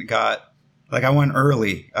and I went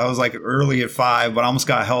early. I was like early at 5, but I almost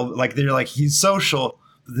got held. Like they're like, he's social,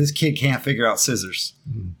 but this kid can't figure out scissors.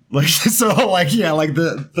 Like, so like, yeah, like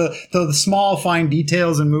the small fine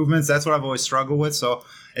details and movements, that's what I've always struggled with. So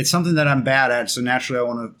it's something that I'm bad at. So naturally I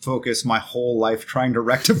want to focus my whole life trying to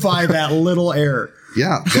rectify that little error.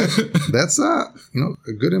 Yeah, that's a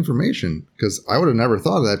good information, because I would have never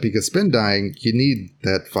thought of that, because spin dyeing, you need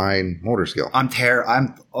that fine motor skill. I'm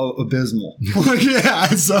abysmal. Yeah,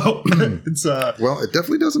 so it's well, it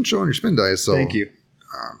definitely doesn't show on your spin dyes. So thank you.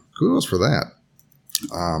 Kudos for that.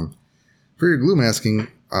 For your glue masking,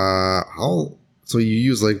 so you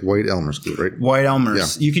use like white Elmer's glue, right? White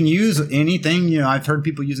Elmer's. Yeah. You can use anything. I've heard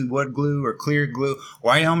people using wood glue or clear glue.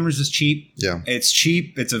 White Elmer's is cheap. Yeah. It's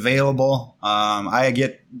cheap. It's available. I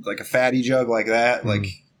get like a fatty jug like that, like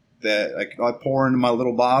that. Like I pour into my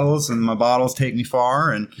little bottles, and my bottles take me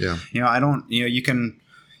far. And I don't. You can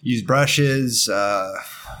use brushes,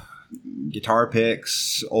 guitar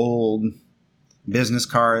picks, old business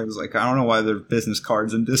cards. Like, I don't know why they're business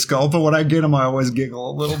cards in disc golf, but when I get them, I always giggle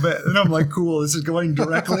a little bit. And I'm like, cool, this is going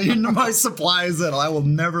directly into my supplies that I will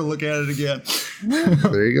never look at it again.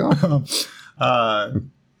 There you go.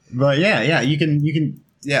 But you can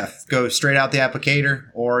go straight out the applicator,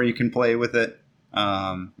 or you can play with it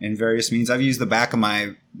in various means. I've used the back of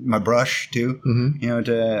my brush too,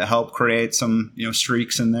 to help create some,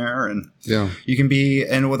 streaks in there. And you can be,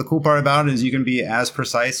 and what the cool part about it is you can be as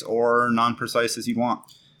precise or non-precise as you want.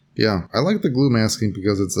 Yeah. I like the glue masking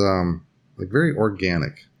because it's like very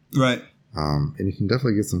organic. Right. And you can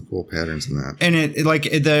definitely get some cool patterns in that. And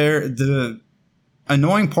the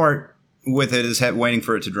annoying part with it is waiting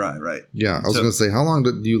for it to dry, right? Yeah, I was going to say, how long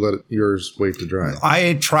do you let yours wait to dry?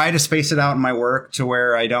 I try to space it out in my work to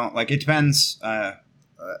where I don't, like, it depends.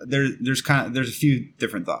 There's a few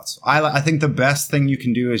different thoughts. I think the best thing you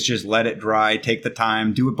can do is just let it dry, take the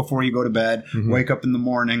time, do it before you go to bed, wake up in the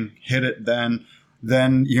morning, hit it then.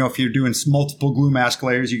 Then, if you're doing multiple glue mask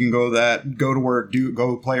layers, you can go to work,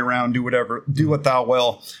 go play around, do whatever, do what thou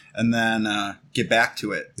will, and then get back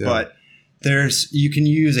to it. Yeah. But you can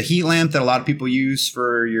use a heat lamp that a lot of people use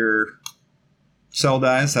for your cell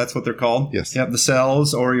dyes. That's what they're called. Yes. You have the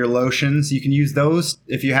cells or your lotions. You can use those.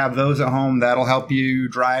 If you have those at home, that'll help you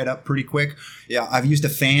dry it up pretty quick. Yeah. I've used a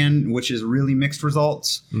fan, which is really mixed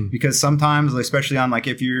results, because sometimes, especially on like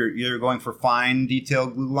if you're going for fine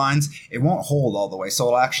detailed glue lines, it won't hold all the way. So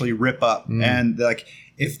it'll actually rip up. And like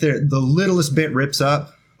if the littlest bit rips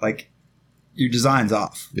up, like your design's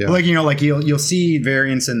off. Yeah. Like, like you'll see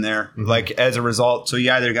variance in there, like as a result. So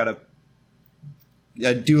you either got to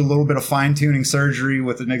do a little bit of fine tuning surgery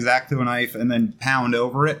with an X-Acto knife and then pound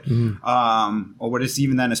over it. Or what is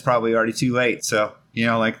even then is probably already too late. So,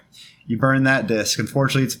 like you burn that disc.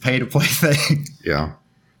 Unfortunately, it's a pay to play thing. Yeah.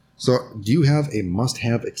 So do you have a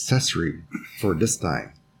must-have accessory for disc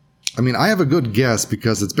dyeing? I mean, I have a good guess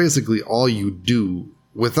because it's basically all you do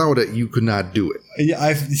without it, you could not do it. Yeah,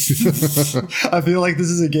 I feel like this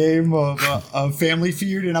is a game of Family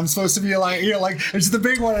Feud, and I'm supposed to be like, it's the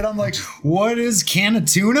big one, and I'm like, what is can of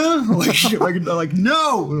tuna? Like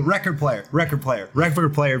no, record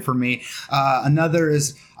player for me. Another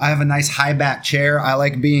is I have a nice high back chair. I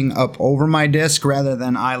like being up over my disc rather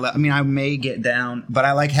than I may get down, but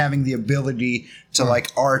I like having the ability to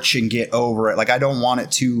like arch and get over it. Like I don't want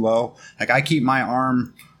it too low. Like I keep my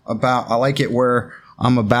arm I like it where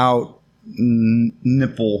I'm about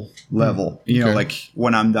nipple level, like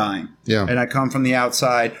when I'm dying. Yeah. And I come from the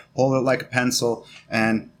outside, hold it like a pencil,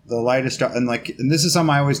 and the lightest, and this is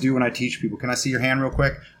something I always do when I teach people. Can I see your hand real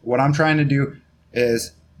quick? What I'm trying to do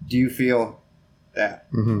is, do you feel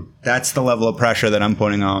that? Mm-hmm. That's the level of pressure that I'm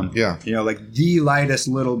putting on. Yeah. Like the lightest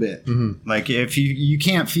little bit. Mm-hmm. Like if you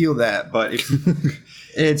can't feel that, but if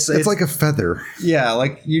it's like a feather. Yeah.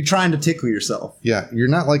 Like you're trying to tickle yourself. Yeah. You're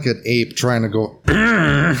not like an ape trying to go.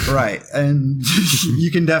 Right. And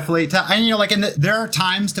you can definitely tell. And there are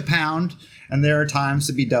times to pound and there are times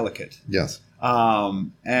to be delicate. Yes.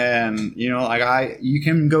 And you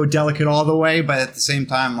can go delicate all the way, but at the same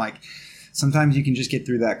time, like sometimes you can just get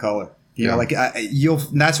through that color.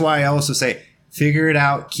 That's why I also say, figure it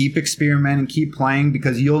out, keep experimenting, keep playing,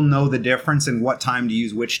 because you'll know the difference in what time to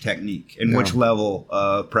use which technique and which level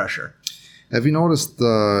of pressure. Have you noticed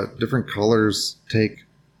the different colors take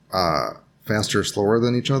faster or slower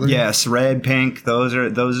than each other? Yes, red, pink, those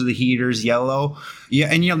are the heaters, yellow.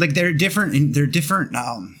 Yeah, and they're different. They're different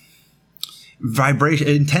vibration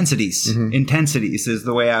intensities. Mm-hmm. Intensities is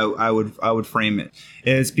the way I would frame it.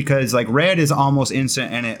 Is because like red is almost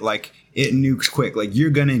instant and it nukes quick. Like you're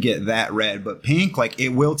gonna get that red, but pink, like it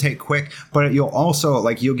will take quick, but you'll also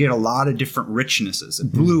you'll get a lot of different richnesses.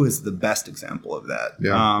 Blue is the best example of that.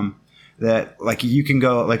 Yeah. That like you can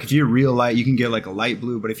go if you're real light, you can get like a light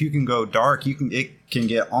blue, but if you can go dark, it can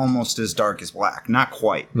get almost as dark as black. Not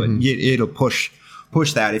quite, but it'll push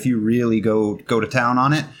that if you really go to town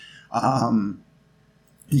on it.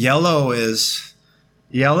 Yellow is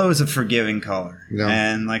a forgiving color. Yeah.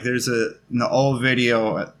 And like there's an old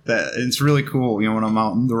video that it's really cool. When I'm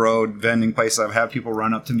out on the road vending places, I've had people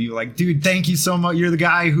run up to me like, dude, thank you so much. You're the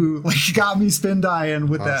guy who got me spin dyeing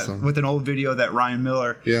with awesome. With an old video that Ryan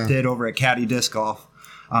Miller did over at Caddy Disc Golf.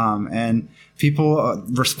 And people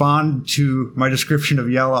respond to my description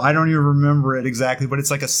of yellow. I don't even remember it exactly, but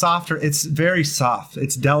it's like it's very soft.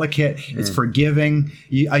 It's delicate. It's forgiving.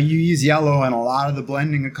 You use yellow in a lot of the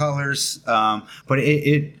blending of colors. But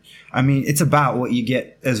it's about what you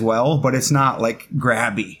get as well, but it's not like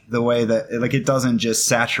grabby the way that it doesn't just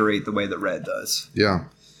saturate the way that red does. Yeah.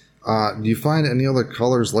 Do you find any other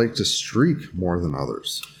colors like to streak more than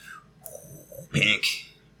others?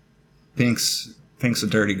 Pink's a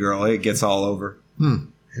dirty girl. It gets all over.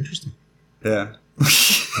 Interesting. Yeah.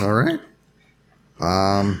 All right.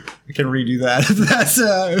 I can redo that. That's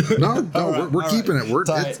no. Right, we're keeping it.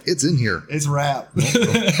 It's in here. It's rap.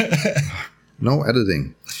 No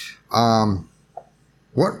editing.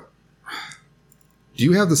 What? Do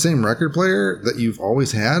you have the same record player that you've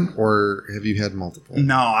always had, or have you had multiple?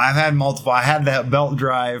 No, I've had multiple. I had that belt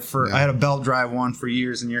drive I had a belt drive one for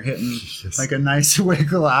years, and you're hitting like a nice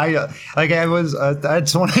wiggle.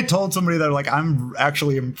 That's when I told somebody that I'm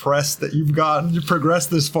actually impressed that you progressed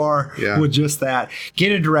this far with just that.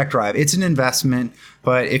 Get a direct drive. It's an investment,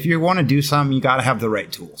 but if you want to do something, you got to have the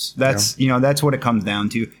right tools. That's that's what it comes down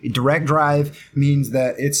to. Direct drive means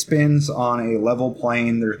that it spins on a level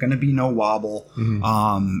plane. There's going to be no wobble. Mm-hmm.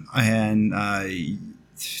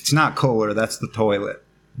 It's not Kohler. That's the toilet.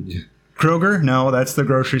 Yeah. Kroger? No, that's the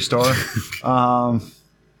grocery store. I'm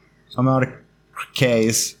out of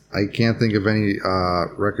K's. I can't think of any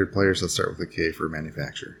record players that start with a K for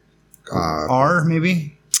manufacturer. R,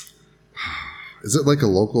 maybe? Is it like a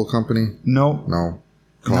local company? Nope. No.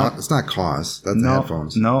 It's not Cause. That's the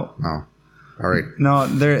headphones. No. Oh. All right. No,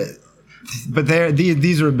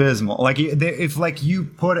 these are abysmal. If you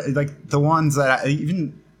put the ones that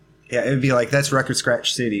it'd be like that's Record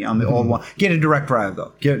Scratch City on the old one. Get a direct drive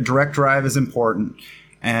though. Direct drive is important,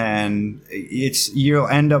 and you'll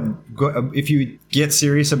end up if you get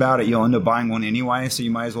serious about it, you'll end up buying one anyway. So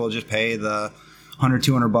you might as well just pay the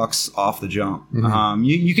 $100-$200 off the jump. Mm-hmm.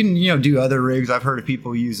 You can do other rigs. I've heard of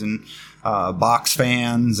people using box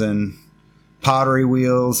fans and pottery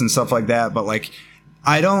wheels and stuff like that, but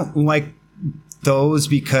I don't like those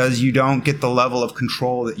because you don't get the level of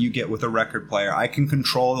control that you get with a record player. I can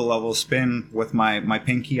control the level of spin with my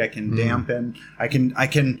pinky. I can dampen. I can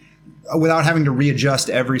without having to readjust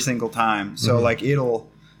every single time. So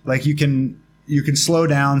you can you can slow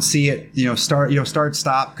down, see it, start,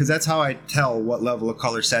 stop, because that's how I tell what level of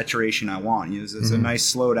color saturation I want. It's a nice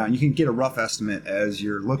slow down. You can get a rough estimate as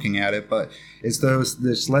you're looking at it, but it's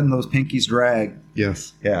just letting those pinkies drag.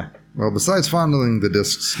 Yes. Yeah. Well, besides fondling the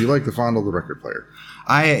discs, you like to fondle the record player.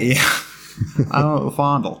 I don't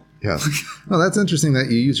fondle. Yes. No, that's interesting that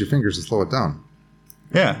you use your fingers to slow it down.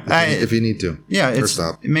 Yeah. If you need to. Yeah.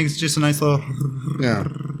 It makes just a nice little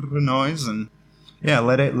noise, and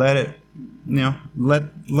let it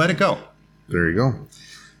go. There you go.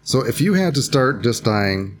 So if you had to start disc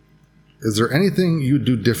dyeing, is there anything you'd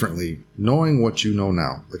do differently, knowing what you know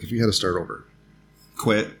now? Like if you had to start over?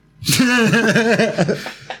 Quit.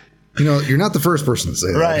 You're not the first person to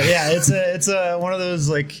say that. Right, yeah. It's one of those,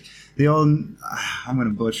 like, the old, I'm going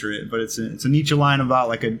to butcher it, but it's a Nietzsche line about,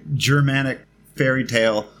 like, a Germanic fairy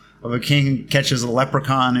tale of a king catches a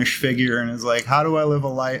leprechaun-ish figure and is like, how do I live a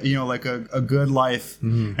life, like a good life?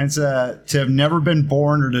 Mm-hmm. And it's to have never been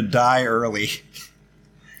born or to die early.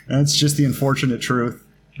 And that's just the unfortunate truth.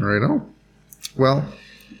 Right on. Well,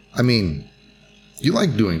 I mean, you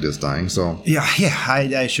like doing disc dyeing, so... Yeah,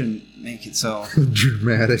 I shouldn't make it so...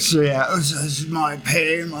 dramatic. So, yeah, this is my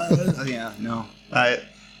pain. Yeah, no.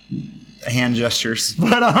 Hand gestures.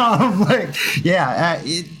 But,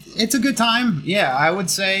 it's a good time. Yeah, I would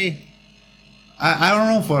say... I don't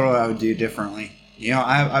know what I would do differently.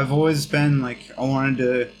 I've always been, like,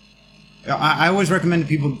 I always recommend to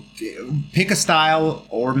people pick a style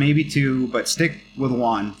or maybe two, but stick with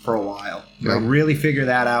one for a while. Yeah. Like really figure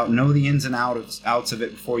that out. Know the ins and outs of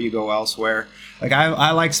it before you go elsewhere. Like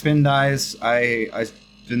I like spin dyes. I've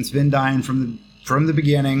been spin dyeing from the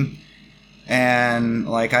beginning, and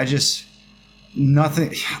like I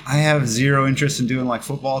have zero interest in doing like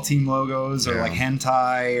football team logos or like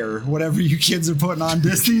hentai or whatever you kids are putting on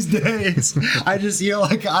disc these days. I just,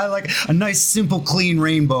 I like a nice, simple, clean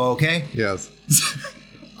rainbow. Okay. Yes.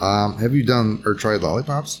 Have you done or tried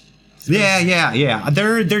lollipops? Yeah.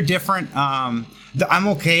 They're different. I'm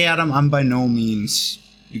okay at them. I'm by no means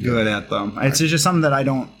good at them. It's just something that I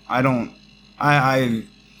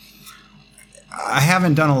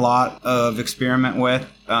haven't done a lot of experiment with.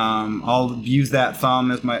 I'll use that thumb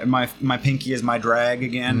as my pinky as my drag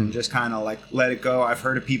again, and just kind of like let it go. I've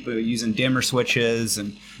heard of people using dimmer switches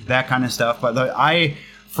and that kind of stuff, but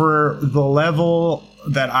for the level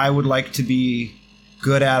that I would like to be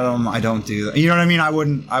good at them, I don't do that. You know what I mean?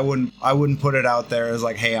 I wouldn't put it out there as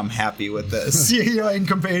like, hey, I'm happy with this.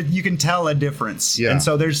 And you can tell a difference. Yeah. And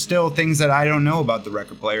so there's still things that I don't know about the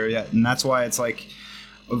record player yet, and that's why it's like,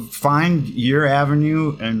 find your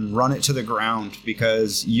avenue and run it to the ground,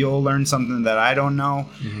 because you'll learn something that I don't know.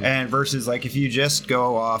 Mm-hmm. And versus like if you just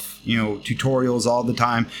go off tutorials all the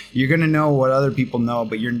time, you're going to know what other people know,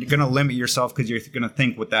 but you're going to limit yourself because you're going to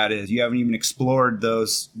think what that is. You haven't even explored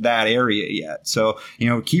that area yet. So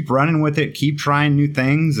keep running with it, keep trying new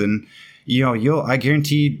things, and I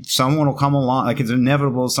guarantee someone will come along. Like, it's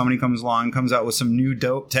inevitable somebody comes out with some new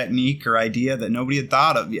dope technique or idea that nobody had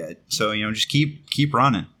thought of yet. So, just keep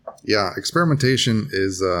running. Yeah. Experimentation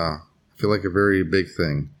is, I feel like, a very big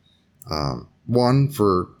thing. One,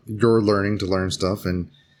 for your learning to learn stuff, and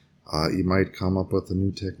you might come up with a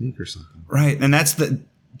new technique or something. Right. And that's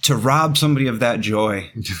to rob somebody of that joy.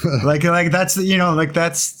 like that's,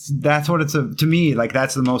 that's what it's to me, like,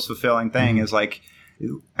 that's the most fulfilling thing. Mm-hmm. Is like,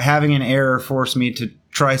 having an error force me to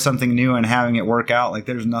try something new and having it work out. Like,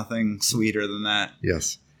 there's nothing sweeter than that.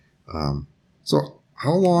 Yes. So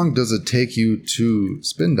how long does it take you to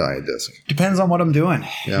spin dye a disc? Depends on what I'm doing.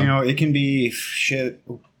 Yeah. It can be shit.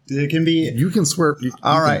 It can be. You can swear.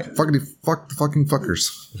 All right. Fuck the fucking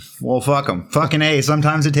fuckers. Well, fuck them. Fucking A.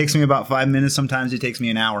 Sometimes it takes me about 5 minutes. Sometimes it takes me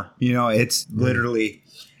an hour. It's literally,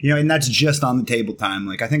 and that's just on the table time.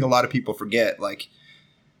 Like, I think a lot of people forget, like,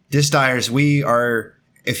 disc dyers,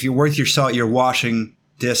 if you're worth your salt, you're washing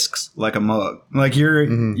discs like a mug. Like you're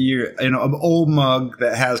an old mug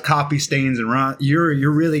that has copy stains and run.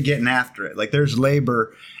 You're really getting after it. Like, there's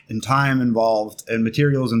labor and time involved and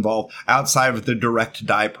materials involved outside of the direct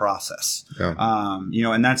dye process. Yeah.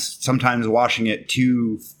 And that's sometimes washing it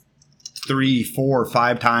 2, 3, 4,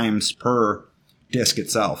 5 times per disc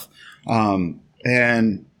itself.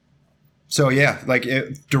 And so, yeah, like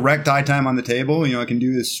direct dye time on the table, I can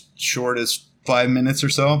do as short as 5 minutes or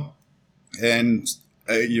so. And,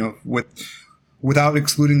 without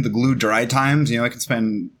excluding the glue dry times, I can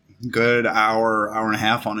spend a good hour and a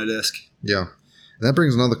half on a disc. Yeah. And that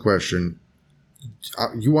brings another question.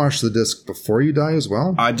 You wash the disc before you dye as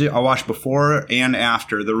well? I do. I wash before and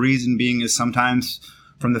after. The reason being is sometimes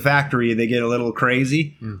from the factory, they get a little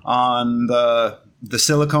crazy on the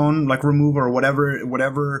silicone, like, remover or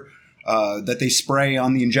whatever that they spray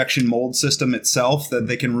on the injection mold system itself, that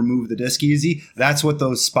they can remove the disc easy. That's what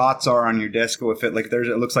those spots are on your disc. If it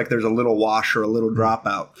looks like there's a little wash or a little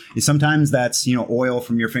dropout. And sometimes that's oil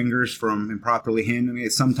from your fingers from improperly handling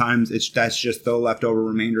it. Sometimes that's just the leftover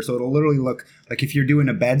remainder. So it'll literally look like if you're doing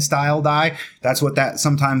a bed style dye, that's what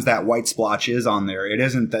sometimes that white splotch is on there. It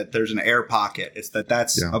isn't that there's an air pocket. It's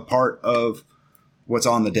that's a part of what's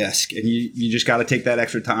on the disc, and you just got to take that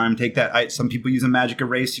extra time. Take that. Some people use a magic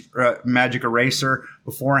eraser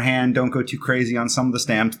beforehand. Don't go too crazy on some of the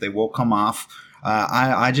stamps; they will come off.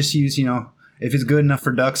 I just use if it's good enough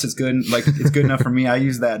for ducks, it's good. It's good enough for me. I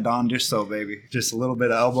use that Dawn dish soap, baby. Just a little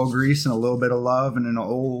bit of elbow grease and a little bit of love, and an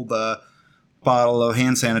old bottle of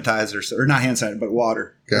hand sanitizer, or not hand sanitizer, but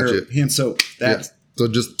water. Gotcha. Hand soap. So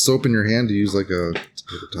just soap in your hand to use like a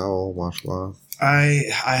towel, washcloth. I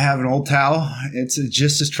have an old towel. It's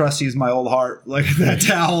just as trusty as my old heart. Like that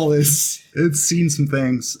towel it's seen some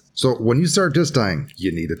things. So when you start disc dyeing,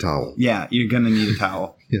 you need a towel. Yeah, you're gonna need a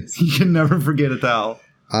towel. Yes. You can never forget a towel.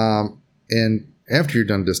 And after you're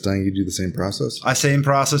done disc dyeing, you do the same process? Same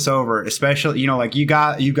process over. Especially, you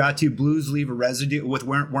got to blues leave a residue with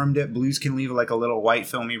worm dip. Blues can leave like a little white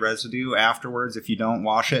filmy residue afterwards if you don't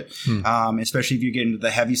wash it. Especially if you get into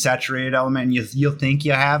the heavy saturated element and you'll think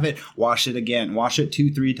you have it. Wash it again. Wash it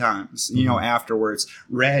 2-3 times. Afterwards.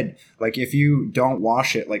 Red, like if you don't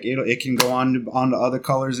wash it, like it can go on to other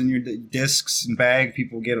colors in your discs and bag.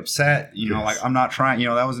 People get upset. Yes. Like I'm not trying.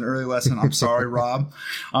 That was an early lesson. I'm sorry, Rob.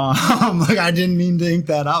 I didn't mean to ink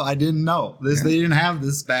that out. I didn't know this. They didn't have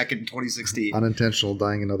this back in 2016. Unintentional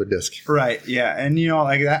dyeing another disc. Right. Yeah. And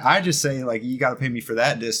like that, I just say like, you got to pay me for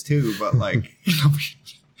that disc too. But like,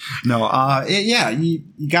 no,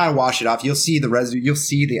 you got to wash it off. You'll see the residue. You'll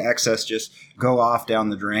see the excess just go off down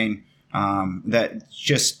the drain. That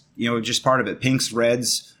just, just part of it. Pinks,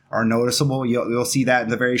 reds are noticeable. You'll see that in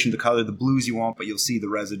the variation of the color. The blues you won't, but you'll see the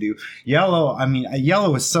residue. Yellow,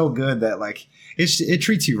 yellow is so good that like it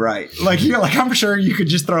treats you right. Like I'm sure you could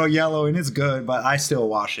just throw yellow and it's good, but I still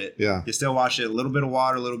wash it. Yeah, you still wash it. A little bit of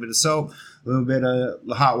water, a little bit of soap, a little bit of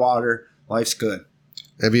hot water. Life's good.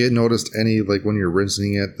 Have you noticed any, like when you're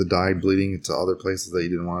rinsing it, the dye bleeding to other places that you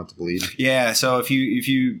didn't want it to bleed? Yeah. So if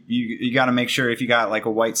you got to make sure if you got like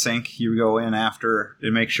a white sink, you go in after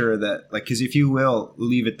and make sure that like, cause if you will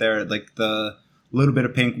leave it there, like the little bit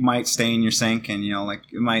of pink might stain your sink and, like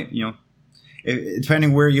it might,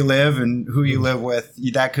 depending where you live and who you live with,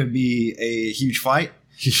 that could be a huge fight.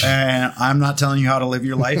 And I'm not telling you how to live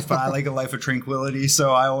your life, but I like a life of tranquility.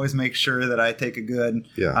 So I always make sure that I take a good,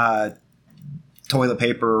 toilet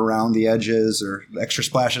paper around the edges or extra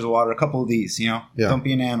splashes of water, a couple of these, don't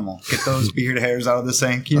be an animal, get those beard hairs out of the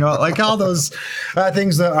sink, like all those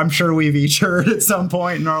things that I'm sure we've each heard at some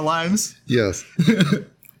point in our lives. Yes.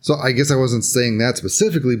 So I guess I wasn't saying that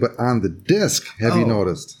specifically, but on the disc, have you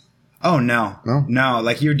noticed? Oh, no,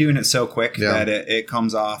 like you're doing it so quick that it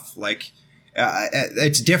comes off like,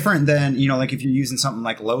 it's different than, like if you're using something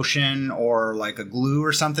like lotion or like a glue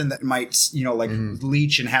or something that might,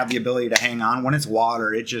 leach and have the ability to hang on. When it's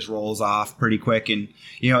water, it just rolls off pretty quick. And,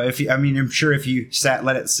 I'm sure if you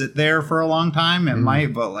let it sit there for a long time, it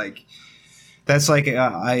might, but like, that's like,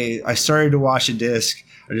 I started to wash a disc.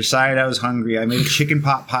 I decided I was hungry. I made a chicken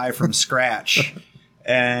pot pie from scratch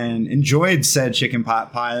and enjoyed said chicken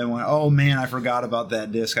pot pie. And went, oh man, I forgot about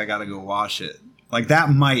that disc. I got to go wash it. Like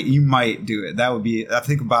you might do it. That would be, I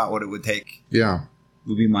think about what it would take. Yeah.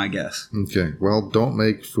 Would be my guess. Okay. Well, don't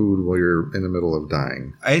make food while you're in the middle of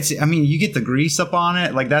dyeing. You get the grease up on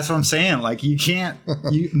it. Like, that's what I'm saying. Like, you can't,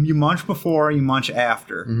 you munch before, you munch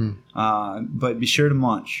after. But be sure to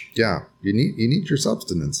munch. Yeah. You need your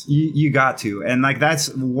substance. You got to. And like, that's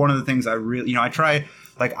one of the things I really, I try,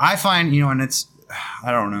 like, I find, and it's,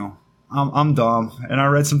 I don't know. I'm dumb. And I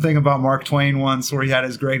read something about Mark Twain once where he had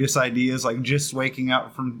his greatest ideas, like just waking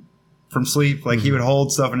up from sleep. Like he would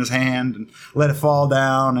hold stuff in his hand and let it fall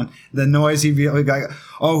down. And the noise, he'd be like,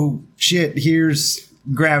 oh shit, here's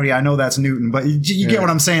gravity. I know that's Newton, but you get what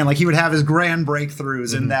I'm saying? Like he would have his grand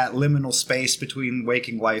breakthroughs in that liminal space between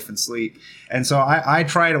waking life and sleep. And so I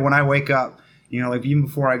try to, when I wake up, like even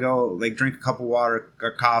before I go like drink a cup of water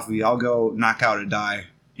or coffee, I'll go knock out a dye.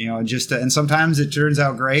 And sometimes it turns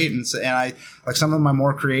out great, and I like some of my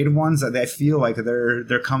more creative ones that I feel like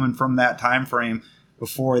they're coming from that time frame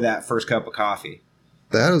before that first cup of coffee.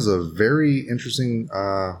 That is a very interesting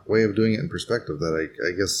way of doing it in perspective. That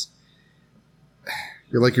I guess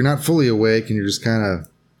you're not fully awake, and you're just kind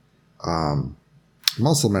of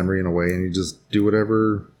muscle memory in a way, and you just do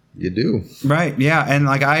whatever You do. Right. Yeah. And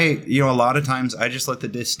like a lot of times I just let the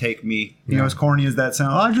disc take me, as corny as that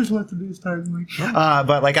sounds, I just let the disc take me.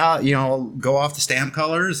 But like I'll go off the stamp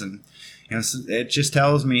colors and, it just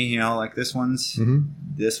tells me, like this one's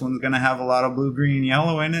going to have a lot of blue, green,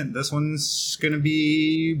 yellow in it. This one's going to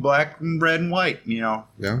be black and red and white, Yeah.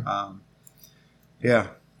 Yeah.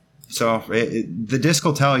 So the disc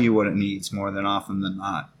will tell you what it needs more than often than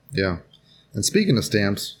not. Yeah. And speaking of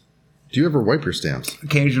stamps, do you ever wipe your stamps?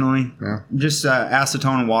 Occasionally. Yeah. Just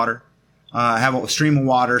acetone and water. Have a stream of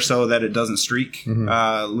water so that it doesn't streak.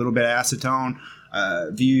 A little bit of acetone.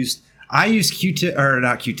 I use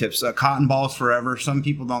not Q-tips, cotton balls forever. Some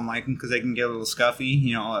people don't like them because they can get a little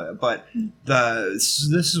scuffy, but this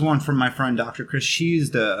is one from my friend, Dr. Chris. She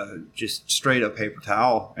used just straight up paper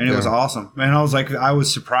towel, and it was awesome. And I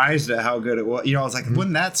was surprised at how good it was. I was like,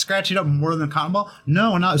 wouldn't that scratch it up more than a cotton ball?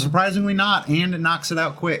 No, not surprisingly not, and it knocks it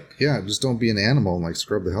out quick. Yeah, just don't be an animal and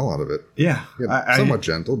scrub the hell out of it. Yeah. Somewhat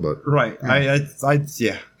gentle, but... Right.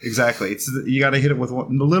 Yeah. Exactly. You got to hit it with a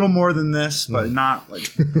little more than this, but not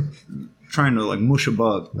trying to mush a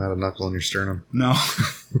bug. Not a knuckle in your sternum. No,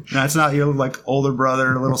 that's not your older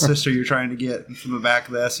brother or little sister you're trying to get from the back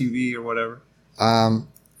of the SUV or whatever.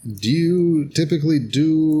 Do you typically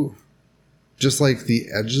do just the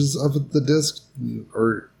edges of the disc,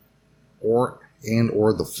 or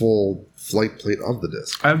the full flight plate of the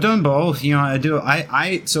disc? I've done both. I do.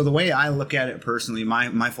 So the way I look at it personally,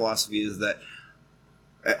 my philosophy is that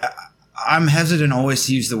I'm hesitant always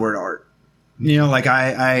to use the word art.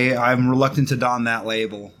 I'm reluctant to don that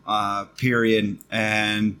label, period.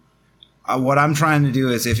 And what I'm trying to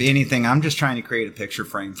do is, if anything, I'm just trying to create a picture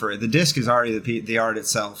frame for it. The disc is already the art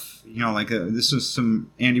itself. This was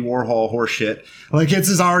some Andy Warhol horse shit.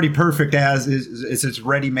 It's already perfect as is. It's its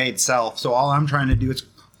ready-made self. So all I'm trying to do is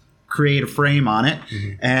create a frame on it,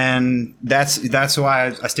 and that's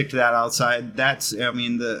why I stick to that outside. That's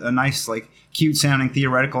a nice cute sounding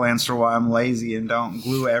theoretical answer why I'm lazy and don't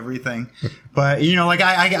glue everything. But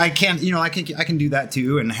I can't, I can do that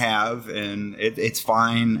too and it's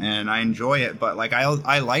fine and I enjoy it. But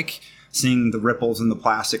I like seeing the ripples in the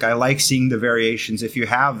plastic. I like seeing the variations. If you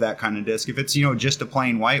have that kind of disc, if it's just a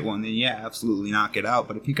plain white one, then yeah, absolutely knock it out.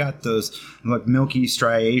 But if you got those milky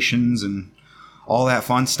striations and all that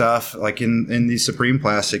fun stuff in the Supreme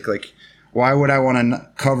plastic, why would I want to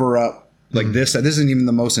cover up this? This isn't even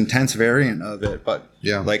the most intense variant of it, but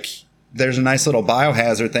yeah, there's a nice little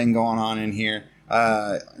biohazard thing going on in here,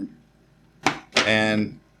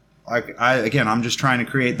 and I'm just trying to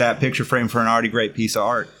create that picture frame for an already great piece of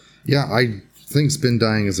art. Yeah, I think spin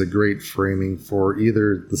dyeing is a great framing for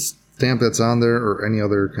either the stamp that's on there or any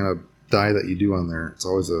other kind of dye that you do on there. It's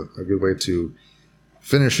always a good way to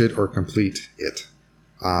finish it or complete it.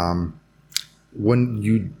 When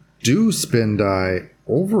you do spin dye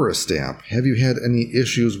over a stamp, have you had any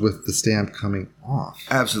issues with the stamp coming off?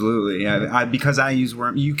 Absolutely, yeah. Because I use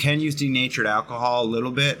worm, you can use denatured alcohol a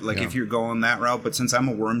little bit, if you're going that route. But since I'm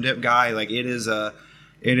a worm dip guy, it is a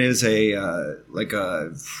thin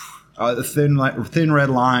red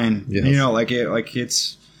line. Yes.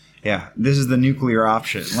 It's. Yeah, this is the nuclear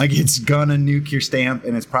option. It's gonna nuke your stamp,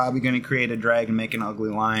 and it's probably gonna create a drag and make an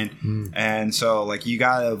ugly line. And so, you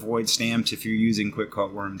gotta avoid stamps if you're using quick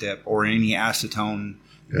cut worm dip or any acetone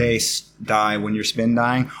based dye when you're spin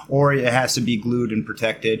dyeing, or it has to be glued and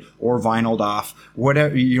protected or vinyled off.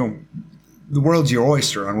 Whatever the world's your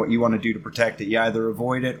oyster on what you want to do to protect it. You either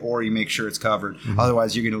avoid it or you make sure it's covered.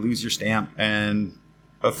 Otherwise, you're gonna lose your stamp and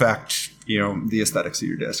affect the aesthetics of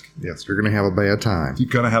your disc. Yes, you're going to have a bad time. You're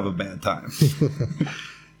going to have a bad time.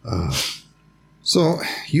 So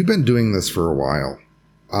you've been doing this for a while.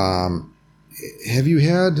 Have you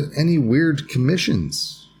had any weird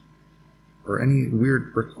commissions or any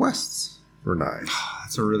weird requests for dyes?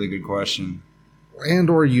 That's a really good question. And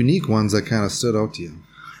or unique ones that kind of stood out to you?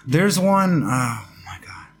 There's one, oh my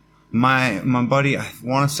God. My buddy, I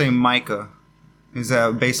want to say Micah, he's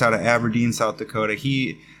based out of Aberdeen, South Dakota.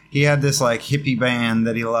 He had this hippie band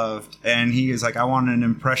that he loved, and he was I want an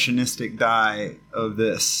impressionistic dye of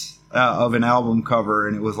this, of an album cover,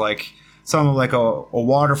 and it was something a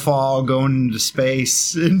waterfall going into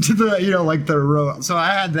space, into the the road. So I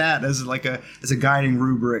had that as a guiding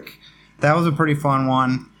rubric. That was a pretty fun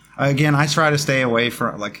one. Again, I try to stay away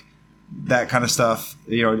from that kind of stuff,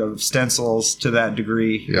 of stencils to that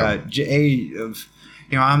degree. Yeah.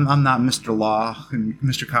 I'm not Mr. Law and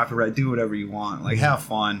Mr. Copyright. Do whatever you want. Have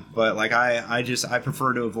fun. But I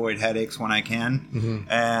prefer to avoid headaches when I can.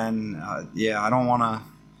 And I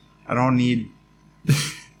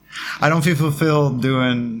don't feel fulfilled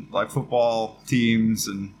doing football teams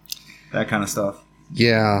and that kind of stuff.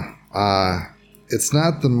 Yeah. It's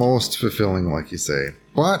not the most fulfilling, like you say,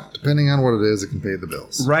 but depending on what it is, it can pay the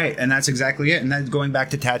bills. Right, and that's exactly it. And then going back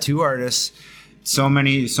to tattoo artists, so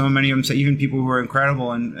many of them, so even people who are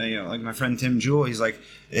incredible, and like my friend Tim Jewell, he's like,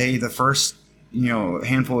 hey, the first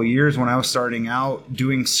handful of years when I was starting out,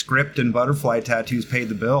 doing script and butterfly tattoos paid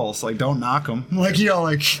the bills. Like, don't knock them. Like,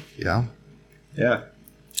 yeah.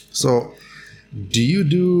 So, do you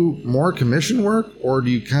do more commission work, or do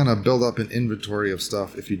you kind of build up an inventory of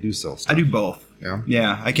stuff if you do sell stuff? I do both.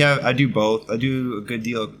 Yeah, I do both. I do a good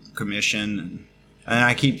deal of commission, and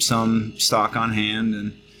I keep some stock on hand,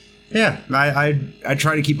 and I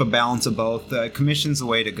try to keep a balance of both. Commission's the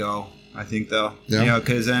way to go, I think, though. Yeah.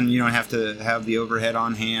 Because then you don't have to have the overhead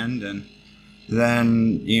on hand, and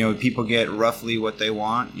then people get roughly what they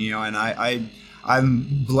want. And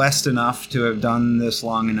I'm blessed enough to have done this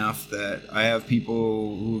long enough that I have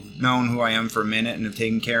people who've known who I am for a minute and have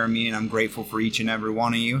taken care of me, and I'm grateful for each and every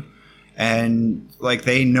one of you. And like,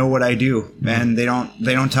 they know what I do, and they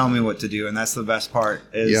don't tell me what to do, and that's the best part.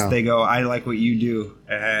 Is they go, I like what you do,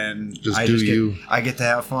 and I get to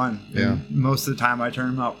have fun. Yeah. And most of the time, I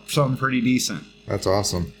turn them out something pretty decent. That's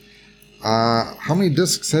awesome. How many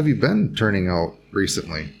discs have you been turning out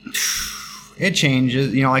recently? It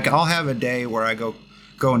changes. Like, I'll have a day where I go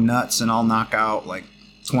nuts and I'll knock out like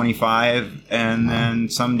 25, and then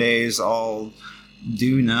some days I'll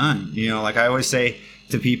do none. Like I always say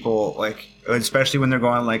to people, like, especially when they're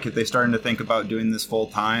going, like, if they're starting to think about doing this full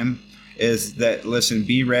time, is that, listen,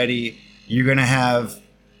 be ready. You're going to have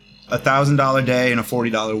 $1,000 day and a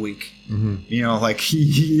 $40 week.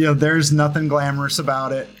 Mm-hmm. There's nothing glamorous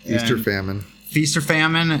about it. Feast or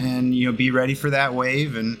famine, and be ready for that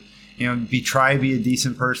wave, and try to be a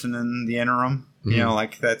decent person in the interim. Mm-hmm.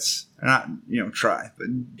 Like, that's not try,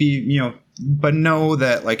 but be but know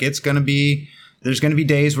that, like, there's going to be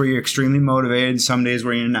days where you're extremely motivated, some days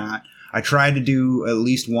where you're not. I try to do at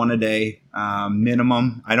least one a day,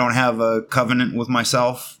 minimum. I don't have a covenant with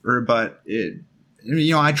myself, but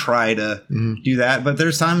I try to do that. But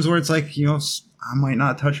there's times where it's like, I might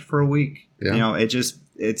not touch it for a week. Yeah.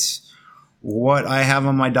 It's what I have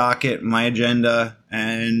on my docket, my agenda,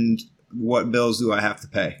 and what bills do I have to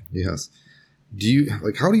pay. Yes.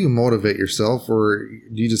 How do you motivate yourself, or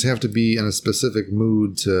do you just have to be in a specific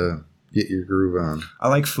mood to get your groove on? I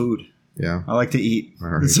like food. Yeah. I like to eat.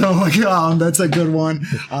 Right. So that's a good one.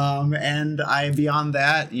 And beyond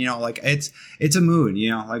that, it's a mood,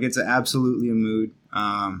 it's absolutely a mood.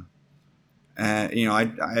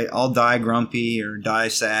 I'll die grumpy or die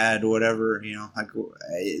sad or whatever,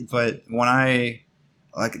 but when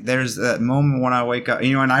there's that moment when I wake up,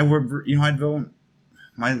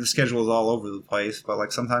 my schedule is all over the place, but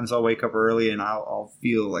like sometimes I'll wake up early and I'll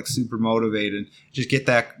feel like super motivated, just get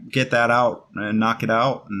that out and knock it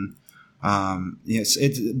out. And it's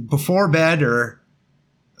before bed, or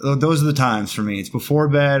those are the times for me. It's before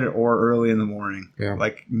bed or early in the morning. Yeah.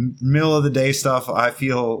 Like middle of the day stuff, I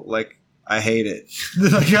feel like I hate it.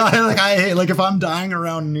 I hate, like, if I'm dying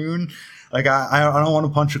around noon, like I don't want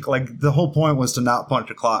to punch the whole point was to not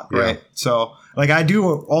punch a clock, right? Yeah. So like, I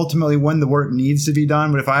do ultimately when the work needs to be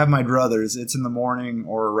done, but if I have my druthers, it's in the morning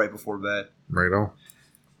or right before bed. Right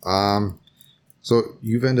on. So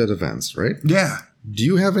you've ended events, right? Yeah. Do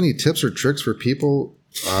you have any tips or tricks for people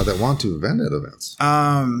that want to event at events?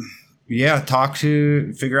 Yeah,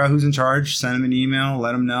 figure out who's in charge, send them an email,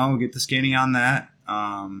 let them know, get the skinny on that.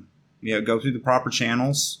 Go through the proper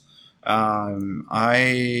channels.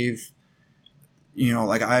 I feel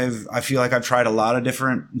like I've tried a lot of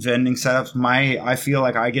different vending setups. I feel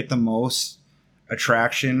like I get the most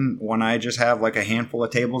attraction when I just have like a handful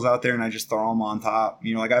of tables out there and I just throw them on top.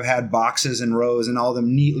 I've had boxes and rows and all of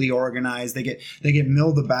them neatly organized. They get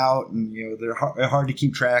milled about, and they're hard to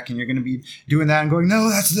keep track. And you're going to be doing that and going, no,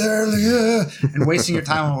 that's there, and wasting your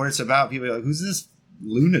time on what it's about. People are like, who's this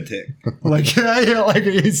lunatic?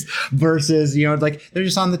 Versus they're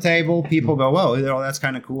just on the table. People go, oh, that's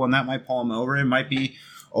kind of cool, and that might pull them over. It might be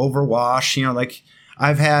overwash.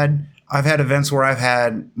 I've had events where I've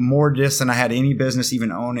had more discs than I had any business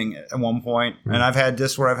even owning at one point. Mm-hmm. And I've had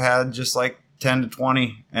discs where I've had just like 10 to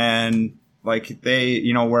 20, and like they,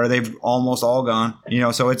 where they've almost all gone,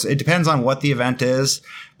 so it depends on what the event is,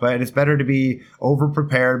 but it's better to be over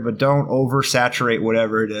prepared, but don't oversaturate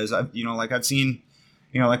whatever it is. I've seen,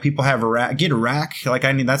 people have get a rack. Like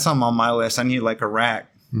that's something on my list. I need like a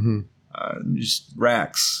rack, just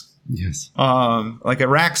racks. Yes. Like a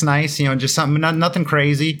rack's nice, just something, nothing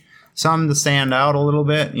crazy. Something to stand out a little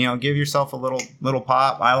bit, give yourself a little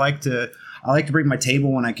pop. I I like to bring my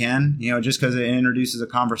table when I can, just because it introduces a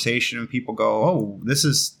conversation and people go, oh, this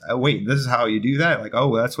is how you do that. Like,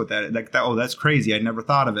 oh, that's what that, like that. Oh, that's crazy. I never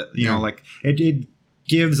thought of it. Like it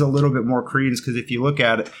gives a little bit more credence, because if you look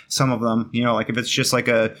at it, some of them, like if it's just like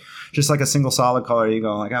a single solid color, you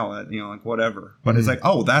go like, oh, like whatever. But it's like,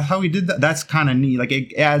 oh, that's how we did that. That's kind of neat. Like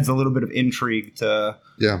it adds a little bit of intrigue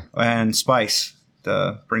and spice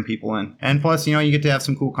to bring people in. And plus, you get to have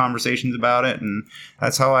some cool conversations about it. And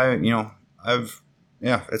that's how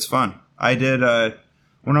it's fun. I did,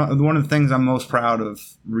 one of the things I'm most proud of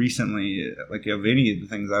recently, like of any of the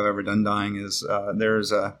things I've ever done dyeing, is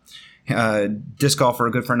there's a disc golfer,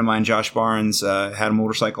 a good friend of mine, Josh Barnes, had a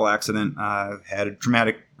motorcycle accident, had a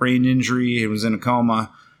traumatic brain injury. He was in a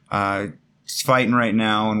coma. He's fighting right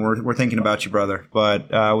now, and we're thinking about you, brother.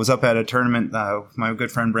 But I was up at a tournament with my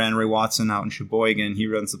good friend Brandon Ray Watson out in Sheboygan. He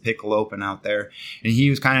runs the Pickle Open out there, and he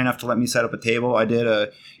was kind enough to let me set up a table. I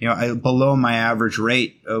did below my average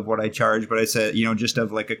rate of what I charge, but I said, just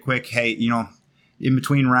of like a quick, hey, in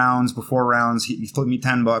between rounds, before rounds, he flipped me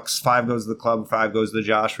 $10. 5 goes to the club, 5 goes to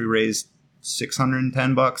Josh. We raised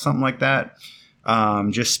 $610, something like that.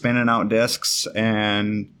 Just spinning out discs,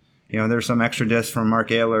 and there's some extra discs from Mark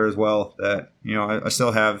Ayler as well that I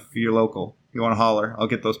still have. If you're local, if you want to holler, I'll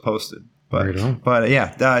get those posted. But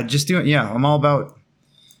just doing. Yeah, I'm all about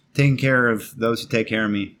taking care of those who take care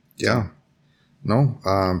of me. Yeah, no,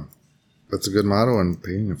 that's a good motto, and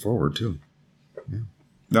paying it forward too. Yeah.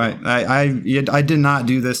 Right. I did not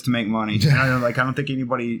do this to make money. I don't think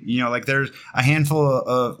anybody, there's a handful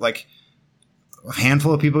of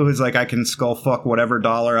people who's like, I can skull fuck whatever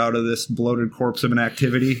dollar out of this bloated corpse of an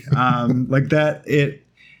activity. Like that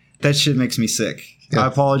shit makes me sick. Yeah. I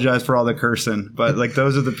apologize for all the cursing, but like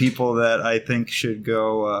those are the people that I think should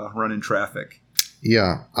go run in traffic.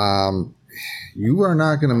 Yeah. You are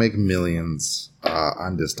not going to make millions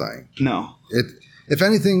on disc dyeing. No. If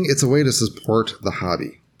anything, it's a way to support the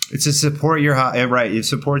hobby. It's to support your right. It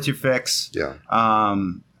supports your fix. Yeah.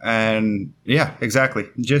 And yeah, exactly.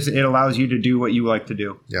 Just it allows you to do what you like to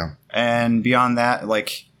do. Yeah. And beyond that,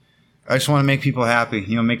 like, I just want to make people happy.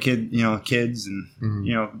 Make kids,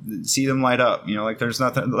 and see them light up. Like there's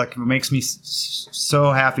nothing like it makes me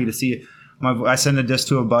so happy to see. I send a disc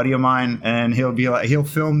to a buddy of mine, and he'll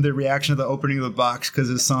film the reaction of the opening of the box because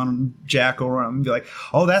his son Jack will run and be like,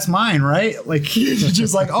 "Oh, that's mine, right?" Like he's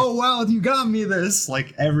just like, "Oh wow, you got me this!"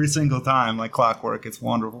 Like every single time, like clockwork. It's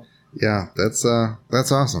wonderful. Yeah, that's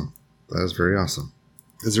awesome. That is very awesome.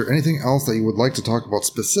 Is there anything else that you would like to talk about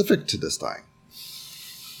specific to disc dyeing?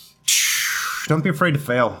 Don't be afraid to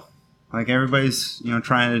fail. Like everybody's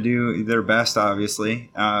trying to do their best, obviously,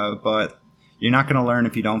 but you're not going to learn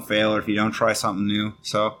if you don't fail or if you don't try something new.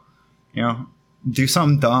 So, do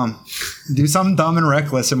something dumb. Do something dumb and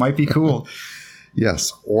reckless. It might be cool.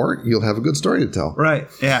 Yes. Or you'll have a good story to tell. Right.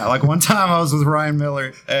 Yeah. Like one time I was with Ryan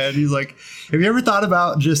Miller, and he's like, have you ever thought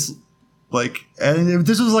about just like, and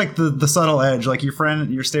this was like the subtle edge, like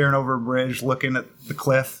you're staring over a bridge looking at the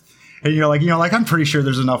cliff, and you're like, I'm pretty sure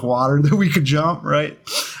there's enough water that we could jump. Right.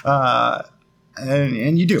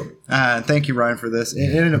 And you do. Thank you, Ryan, for this.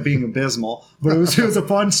 It ended up being abysmal, but it was a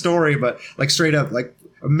fun story. But like straight up, like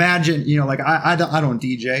imagine, like I don't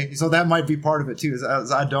DJ, so that might be part of it too. Is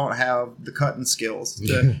I don't have the cutting skills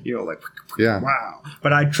to, like wow.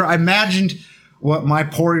 But I imagined what my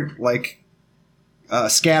poor like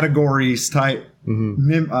categories type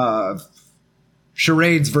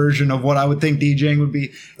charades version of what I would think DJing would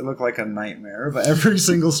be. It looked like a nightmare, but every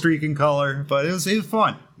single streak and color. But it was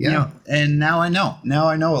fun. Yeah. And now I know.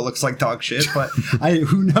 It looks like dog shit, but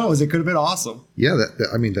who knows? It could have been awesome. Yeah,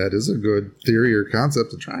 that is a good theory or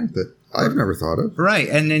concept to try that I've never thought of. Right,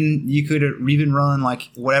 and then you could even run like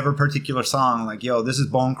whatever particular song, like this is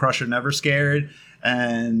Bone Crusher, Never Scared,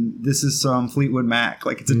 and this is some Fleetwood Mac.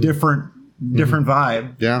 Like it's a different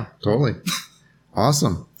vibe. Yeah, totally.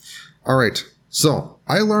 Awesome. All right. So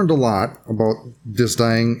I learned a lot about disc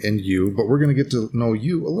dyeing and you, but we're going to get to know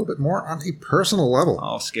you a little bit more on a personal level.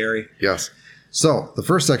 Oh, scary. Yes. So the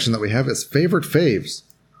first section that we have is favorite faves.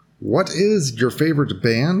 What is your favorite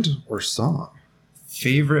band or song?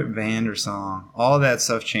 Favorite band or song? All that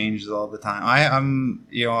stuff changes all the time. I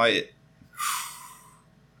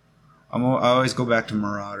always go back to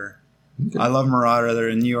Marauder. Okay. I love Marauder. They're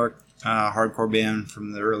a New York hardcore band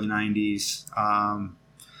from the early 90s.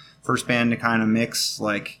 First band to kind of mix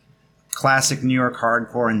like classic New York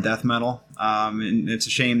hardcore and death metal. And it's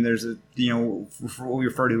a shame there's what we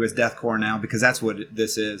refer to as deathcore now, because that's what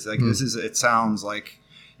this is. Like it sounds like,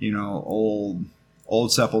 old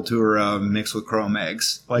Sepultura mixed with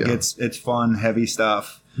Cro-Mags. Like it's fun, heavy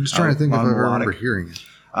stuff. I'm just trying to think if I remember hearing it.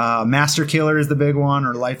 Master Killer is the big one,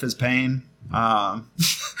 or Life is Pain. That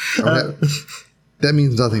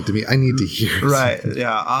means nothing to me. I need to hear it. Right.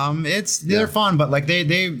 Yeah. They're fun, but like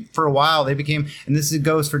they for a while they became, and this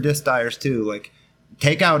goes for disc dyers too. Like,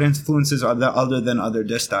 take out influences other than other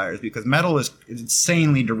disc dyers, because metal is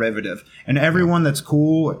insanely derivative, and everyone that's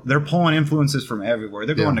cool, they're pulling influences from everywhere.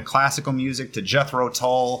 They're going to classical music, to Jethro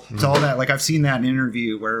Tull, to all that. Like, I've seen that in an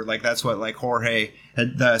interview where like that's what like Jorge,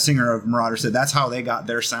 the singer of Marauder, said. That's how they got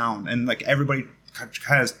their sound, and like everybody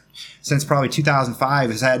kind of since probably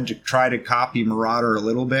 2005 has had to try to copy Marauder a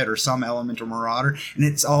little bit, or some element of Marauder, and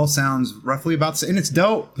it all sounds roughly about the same, and it's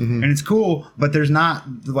dope and it's cool, but there's not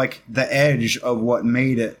like the edge of what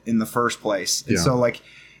made it in the first place. And so like,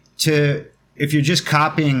 if you're just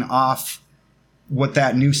copying off what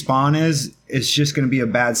that new spawn is, it's just going to be a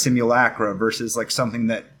bad simulacra versus like something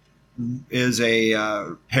that is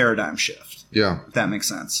a paradigm shift. Yeah, if that makes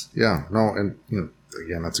sense. Yeah, no, and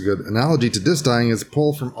again, that's a good analogy to disc dyeing, is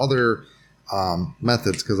pull from other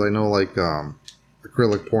methods, because I know like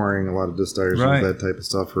acrylic pouring, a lot of disc dyers use that type of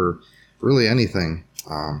stuff for really anything.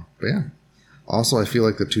 But yeah, also I feel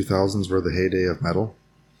like the 2000s were the heyday of metal.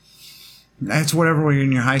 That's whatever when you're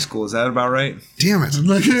in your high school. Is that about right? Damn it.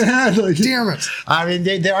 Damn it. I mean,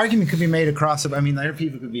 the argument could be made across it. I mean, other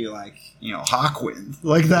people could be like, Hawkwind.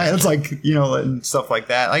 Like that. It's like, and stuff like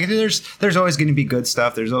that. Like, there's always going to be good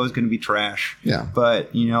stuff. There's always going to be trash. Yeah. But,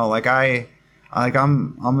 like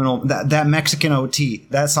I'm an old, that Mexican OT,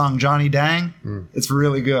 that song Johnny Dang, it's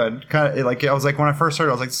really good. Kind of like, I was like, when I first heard it,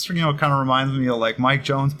 I was like, this, kind of reminds me of like Mike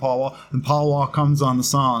Jones, Paul Wall, and Paul Wall comes on the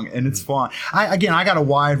song, and it's fun. I got a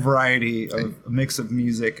wide variety of a mix of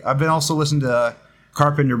music. I've been also listening to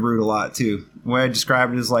Carpenter Brut a lot too. The way I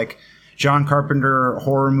describe it is like John Carpenter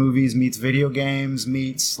horror movies meets video games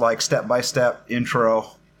meets like step-by-step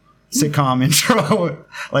intro. Sitcom intro,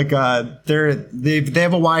 like they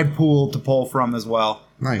have a wide pool to pull from as well.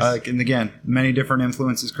 Nice. And again, many different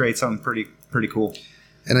influences create something pretty cool.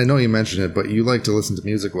 And I know you mentioned it, but you like to listen to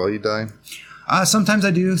music while you dye? Sometimes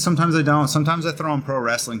I do, sometimes I don't. Sometimes I throw in pro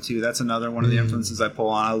wrestling too. That's another one of the influences I pull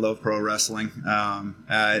on. I love pro wrestling.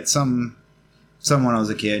 It's some when I was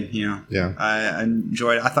a kid, Yeah. I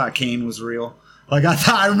enjoyed it. I thought Kane was real. Like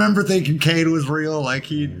I remember thinking Kane was real. Like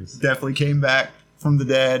he definitely came back from the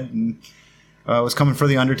dead and was coming for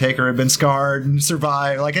the Undertaker, had been scarred and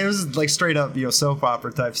survived. Like it was like straight up, soap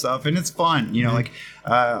opera type stuff, and it's fun. Like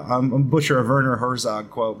I'm a butcher of Werner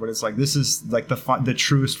Herzog quote, but it's like this is like the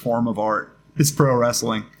truest form of art. It's pro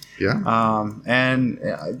wrestling. Yeah. And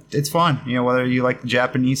it's fun. Whether you like the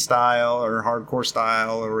Japanese style or hardcore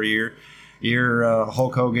style, or your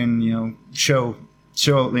Hulk Hogan, show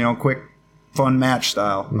quick fun match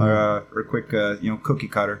style, or quick cookie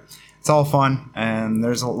cutter. It's all fun, and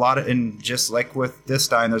there's a lot of, and just like with this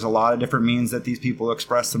dyeing, there's a lot of different means that these people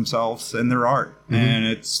express themselves in their art, and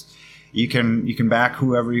it's you can back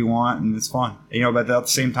whoever you want, and it's fun, but at the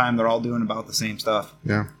same time they're all doing about the same stuff.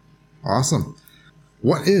 Yeah, awesome.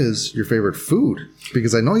 What is your favorite food?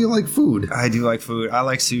 Because I know you like food. I do like food. I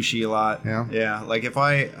like sushi a lot. Yeah. Like if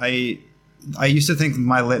I used to think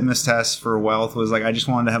my litmus test for wealth was like I just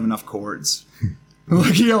wanted to have enough cords.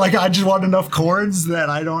 Like I just want enough cords that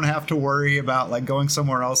I don't have to worry about like going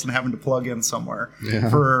somewhere else and having to plug in somewhere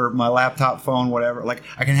for my laptop, phone, whatever. Like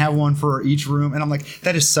I can have one for each room, and I'm like,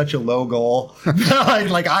 that is such a low goal.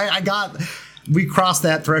 We crossed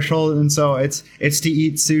that threshold, and so it's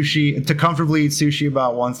to comfortably eat sushi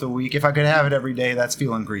about once a week. If I could have it every day, that's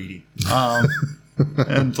feeling greedy.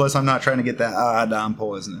 And plus, I'm not trying to get that Adam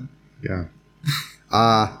poisoning. Yeah.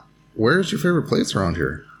 Where's your favorite place around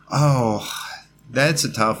here? Oh. That's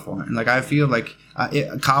a tough one. Like I feel like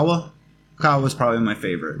Kawa is probably my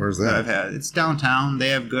favorite. Where's that? I've had. It's downtown. They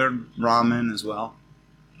have good ramen as well.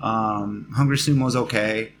 Hungry Sumo's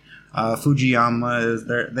okay.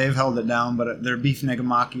 Fujiyama they've held it down, but their beef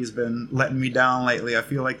negamaki has been letting me down lately. I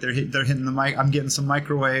feel like they're hitting the mic. I'm getting some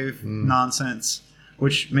microwave nonsense,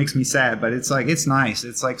 which makes me sad. But it's like it's nice.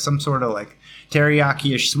 It's like some sort of like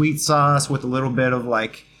teriyaki-ish sweet sauce with a little bit of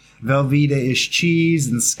like Velveeta-ish cheese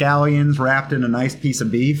and scallions wrapped in a nice piece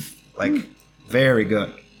of beef. Like, very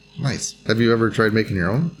good. Nice. Have you ever tried making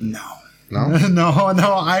your own? No. No? No.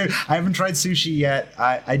 I haven't tried sushi yet.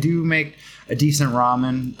 I do make a decent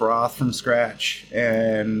ramen broth from scratch.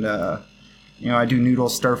 And, I do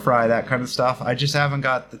noodles, stir fry, that kind of stuff. I just haven't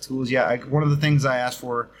got the tools yet. One of the things I asked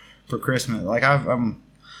for Christmas, like I'm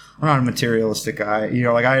not a materialistic guy.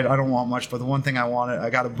 I don't want much, but the one thing I wanted,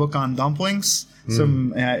 I got a book on dumplings,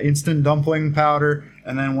 some instant dumpling powder,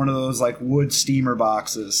 and then one of those like wood steamer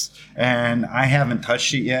boxes. And I haven't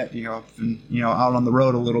touched it yet. I've been, out on the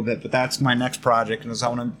road a little bit, but that's my next project, and I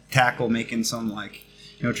want to tackle making some like,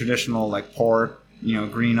 traditional like pork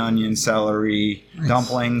green onion, celery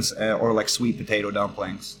dumplings, or like sweet potato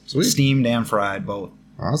dumplings. Sweet. Steamed and fried, both.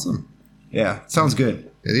 Awesome. Yeah, sounds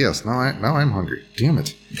good. It is. Now I'm hungry. Damn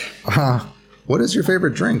it. What is your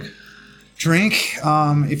favorite drink? Drink.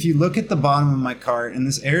 If you look at the bottom of my cart, and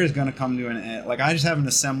this air is going to come to an end. Like, I just have an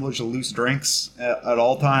assemblage of loose drinks at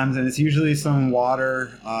all times, and it's usually some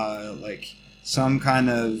water, like some kind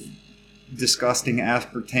of disgusting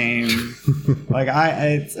aspartame. Like,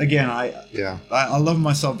 I love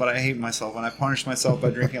myself, but I hate myself, and I punish myself by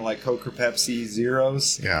drinking like Coke or Pepsi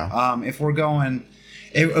Zeros. Yeah. If we're going,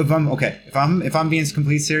 if I'm being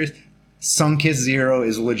complete serious, Sunkist Zero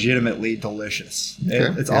is legitimately delicious.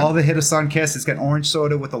 It's all the hit of Sunkist. It's got orange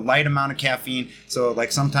soda with a light amount of caffeine. So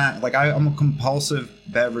like sometimes, like I'm a compulsive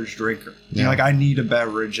beverage drinker. You know, like I need a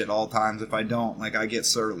beverage at all times. If I don't, like I get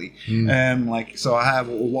surly. And like, so I have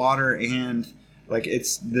water and like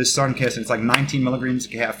it's this Sunkist. It's like 19 milligrams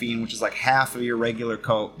of caffeine, which is like half of your regular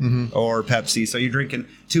Coke or Pepsi. So you're drinking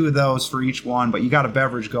 2 of those for each one, but you got a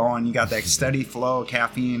beverage going. You got that steady flow of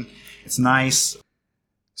caffeine. It's nice.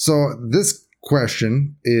 So this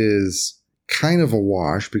question is kind of a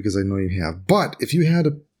wash because I know you have. But if you had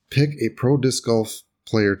to pick a pro disc golf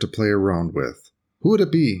player to play around with, who would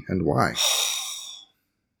it be and why?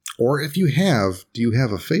 Or if you have, do you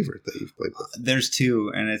have a favorite that you've played with? There's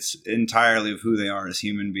 2, and it's entirely of who they are as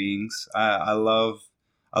human beings. I loved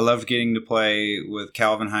getting to play with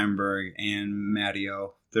Calvin Heimberg and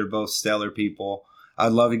Matteo. They're both stellar people.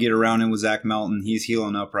 I'd love to get around in with Zach Melton. He's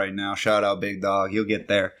healing up right now. Shout out Big Dog. He'll get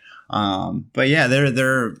there. But yeah,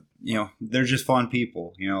 they're just fun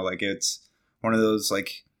people. You know, like it's one of those,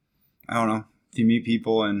 like, I don't know, if you meet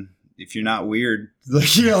people and if you're not weird,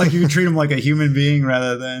 like, you know, like you can treat them like a human being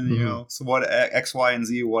rather than, you know, so what X, Y, and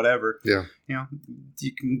Z, whatever. Yeah. You know,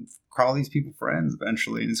 you can call these people friends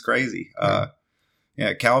eventually, and it's crazy.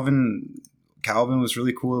 Calvin was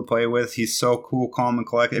really cool to play with. He's so cool, calm, and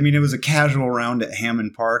collected. I mean, it was a casual round at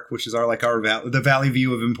Hammond Park, which is the Valley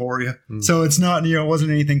View of Emporia. So it's not, it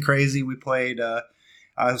wasn't anything crazy. We played, I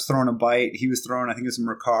was throwing a bite. He was throwing, I think it was a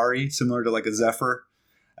Mercari, similar to like a Zephyr.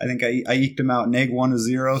 I think I eked him out neg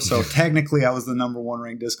 1-0. So technically I was the number 1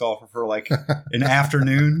 ranked disc golfer for like an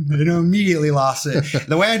afternoon. Immediately lost it.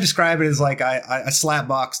 The way I describe it is like I slap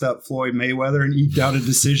boxed up Floyd Mayweather and eked out a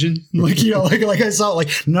decision. Like, like I saw like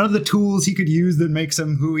none of the tools he could use that makes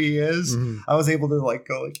him who he is. I was able to like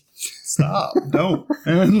go like, stop, no,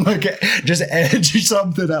 and like just edge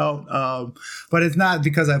something out. But it's not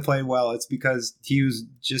because I played well. It's because he was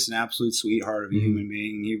just an absolute sweetheart of a human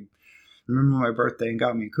being. He remember my birthday and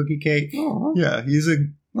got me a cookie cake. Oh, yeah, he's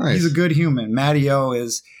a good human. Matteo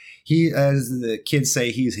is, as the kids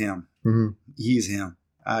say, he's him. He's him.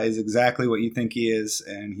 He's exactly what you think he is,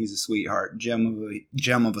 and he's a sweetheart,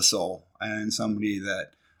 gem of a soul, and somebody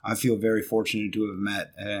that I feel very fortunate to have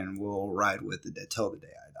met and will ride with till the day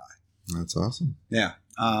I die. That's awesome. Yeah,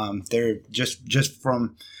 they're just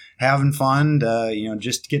from having fun.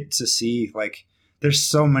 Just get to see like. There's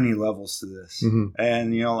so many levels to this.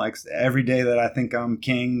 And, like every day that I think I'm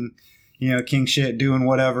king, king shit doing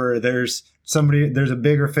whatever, there's a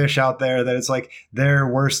bigger fish out there that it's like their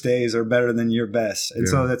worst days are better than your best. And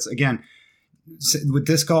so that's, again, with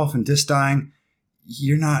disc golf and disc dying,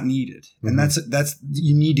 you're not needed. And that's,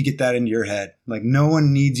 you need to get that into your head. Like no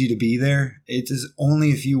one needs you to be there. It is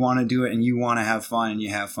only if you want to do it and you want to have fun and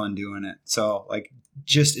you have fun doing it. So like,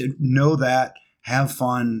 just know that, have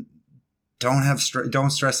fun. Don't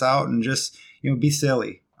stress out and just, be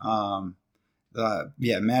silly.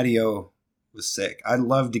 Matteo was sick. I'd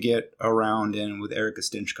love to get around in with Erica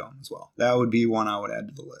Stinchcomb as well. That would be one I would add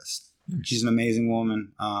to the list. She's an amazing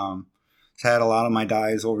woman. She's had a lot of my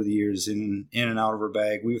dies over the years in and out of her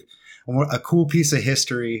bag. A cool piece of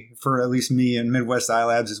history for at least me and Midwest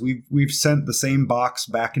iLabs is we've sent the same box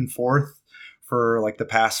back and forth for like the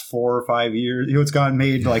past 4 or 5 years. It's gotten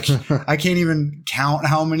made like I can't even count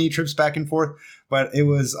how many trips back and forth, but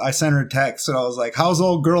I sent her a text and I was like, how's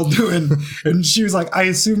old girl doing? And she was like, I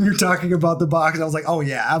assume you're talking about the box. I was like, oh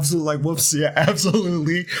yeah, absolutely. Like, whoops. Yeah,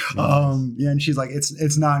 absolutely. And she's like,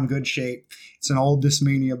 it's not in good shape. It's an old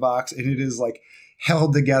Discmania box and it is like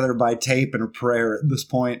held together by tape and a prayer at this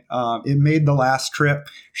point. It made the last trip.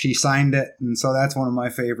 She signed it. And so that's one of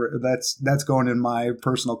my favorite. That's going in my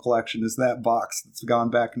personal collection is that box that's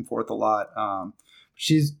gone back and forth a lot.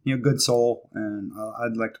 She's good soul and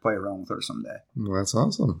I'd like to play around with her someday. Well, that's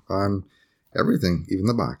awesome. On everything, even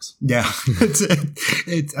the box. Yeah.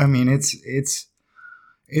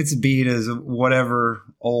 It's beat as whatever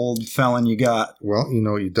old felon you got. Well,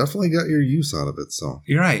 you definitely got your use out of it. So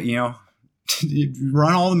you're right.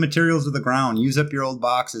 run all the materials to the ground. Use up your old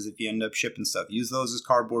boxes if you end up shipping stuff. Use those as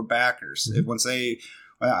cardboard backers. Mm-hmm. Once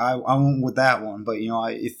I won't with that one, but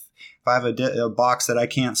if I have a box that I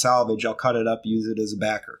can't salvage, I'll cut it up, use it as a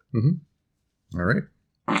backer. Mm-hmm. All right.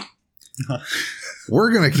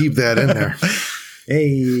 We're going to keep that in there.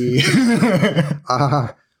 Hey.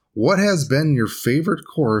 What has been your favorite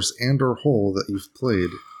course and or hole that you've played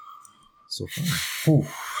so far? Ooh,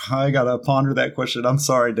 I got to ponder that question. I'm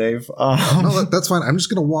sorry, Dave. No, that's fine. I'm just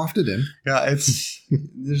going to waft it in. Yeah,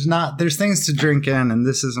 there's things to drink in, and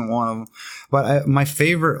this isn't one of them. But my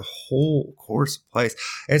favorite whole course place,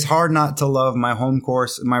 it's hard not to love my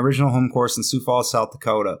original home course in Sioux Falls, South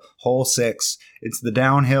Dakota, hole 6. It's the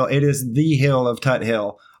downhill. It is the hill of Tut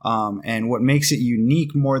Hill. And what makes it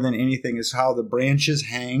unique more than anything is how the branches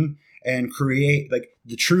hang and create, like,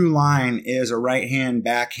 the true line is a right hand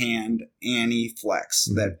backhand Annie flex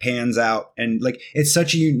that pans out. And like, it's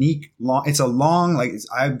such a unique I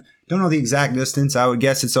don't know the exact distance. I would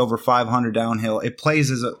guess it's over 500 downhill. It plays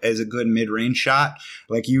as a good mid-range shot.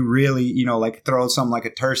 Like, you really, like, throw something like a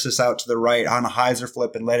Tersus out to the right on a hyzer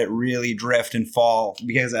flip and let it really drift and fall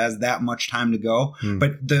because it has that much time to go.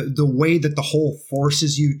 But the way that the hole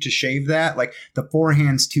forces you to shave that, like, the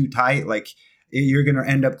forehand's too tight, like, you're going to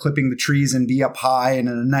end up clipping the trees and be up high and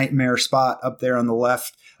in a nightmare spot up there on the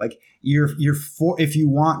left. Like, if you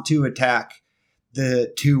want to attack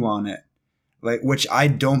the 2 on it, like, which I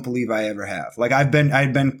don't believe I ever have. Like, I'd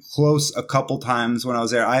been close a couple times when I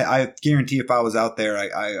was there. I guarantee if I was out there,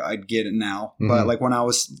 I'd get it now. Mm-hmm. But like when I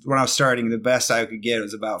was starting, the best I could get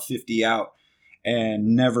was about 50 out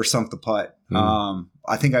and never sunk the putt. Mm-hmm.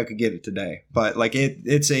 I think I could get it today, but like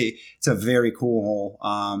it's a very cool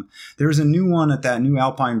hole. There's a new one at that new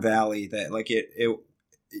Alpine Valley that like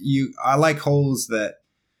I like holes that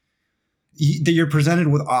you're presented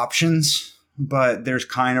with options, but there's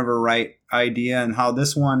kind of a right idea, and how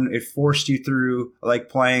this one, it forced you through like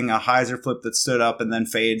playing a hyzer flip that stood up and then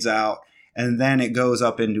fades out, and then it goes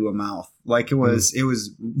up into a mouth. Like it was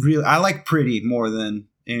really, I like pretty more than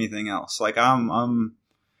anything else. Like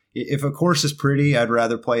if a course is pretty, I'd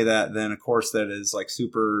rather play that than a course that is like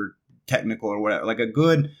super technical or whatever. Like a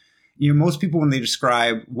good, most people, when they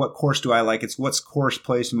describe what course do I like, it's what's course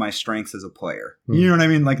plays to my strengths as a player. You know what I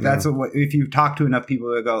mean? Like that's what, if you talk to enough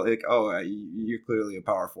people that go like, oh, you're clearly a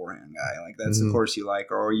power forehand guy. Like that's the course you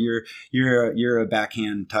like, or you're a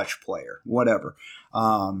backhand touch player, whatever.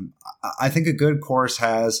 I think a good course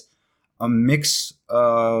has a mix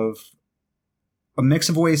of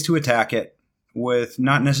ways to attack it, with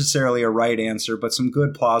not necessarily a right answer, but some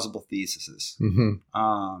good plausible theses.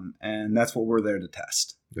 Mm-hmm. And that's what we're there to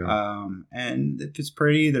test. Yeah. And if it's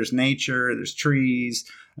pretty, there's nature, there's trees,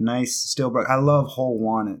 a nice still brook. I love hole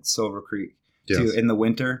 1 at Silver Creek too in the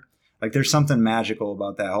winter. Like there's something magical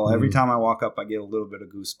about that hole. Every time I walk up, I get a little bit of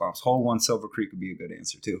goosebumps. Hole 1 Silver Creek would be a good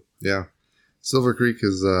answer too. Yeah. Silver Creek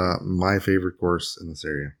is my favorite course in this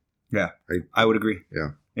area. Yeah. I would agree.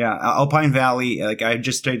 Yeah. Yeah, Alpine Valley, like I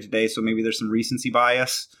just stayed today, so maybe there's some recency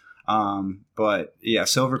bias. But yeah,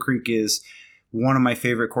 Silver Creek is one of my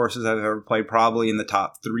favorite courses I've ever played, probably in the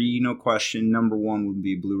top 3, no question. Number 1 would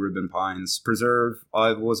be Blue Ribbon Pines. Preserve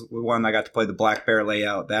was one I got to play the Black Bear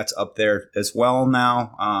layout. That's up there as well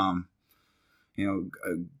now.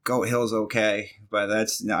 Goat Hill's okay, but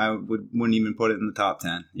I wouldn't even put it in the top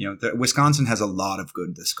 10. Wisconsin has a lot of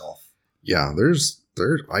good disc golf. Yeah,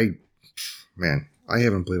 I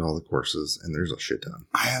haven't played all the courses, and there's a shit ton.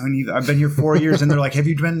 I haven't either. I've been here 4 years, and they're like, have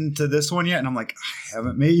you been to this one yet? And I'm like, I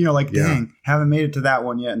haven't made, dang, haven't made it to that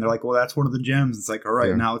one yet. And they're like, well, that's one of the gems. It's like, all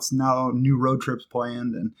right, now it's new road trips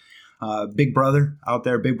planned. And Big Brother out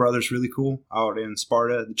there. Big Brother's really cool out in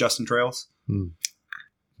Sparta, the Justin Trails.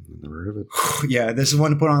 Never heard of it. Yeah, this is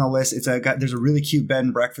one to put on the list. There's a really cute bed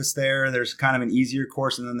and breakfast there. There's kind of an easier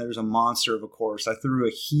course, and then there's a monster of a course. I threw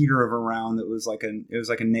a heater of a round that was like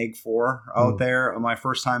a neg 4 out there. My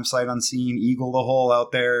first time sight unseen, eagle the hole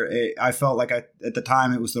out there. I felt like at the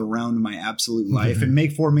time it was the round of my absolute life. And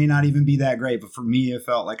meg 4 may not even be that great, but for me it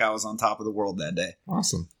felt like I was on top of the world that day.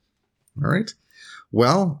 Awesome. All right.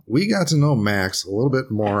 Well, we got to know Max a little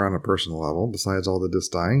bit more on a personal level. Besides all the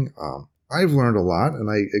disc dying, I've learned a lot, and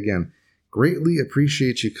I, again, greatly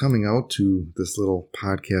appreciate you coming out to this little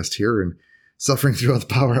podcast here and suffering through all the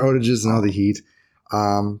power outages and all the heat.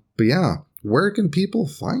 But yeah, where can people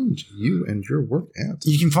find you and your work at?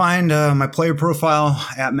 You can find my player profile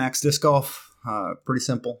at Max Disc Golf. Pretty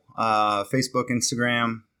simple. Facebook,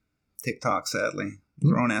 Instagram, TikTok, sadly.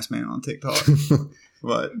 Grown-ass man on TikTok.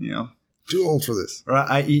 But, Too old for this.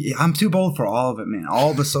 I'm too old for all of it, man.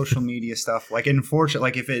 All the social media stuff. Like, unfortunately,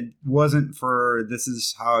 like if it wasn't for this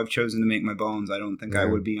is how I've chosen to make my bones, I don't think I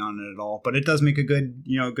would be on it at all. But it does make a good,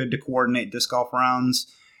 good to coordinate disc golf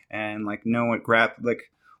rounds and like know what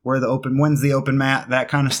when's the open mat, that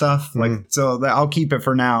kind of stuff. Like, so I'll keep it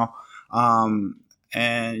for now.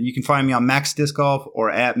 And you can find me on Max Disc Golf or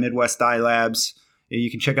at Midwest Die Labs. You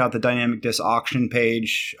can check out the Dynamic Disc auction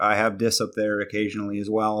page. I have discs up there occasionally as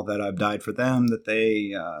well that I've dyed for them that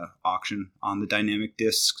they auction on the Dynamic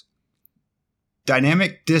Disc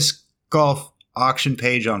Golf auction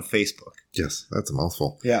page on Facebook. Yes, that's a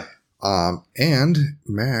mouthful. Yeah. And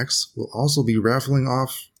Max will also be raffling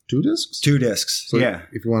off 2 discs? 2 discs, so yeah.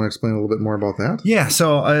 If you want to explain a little bit more about that. Yeah,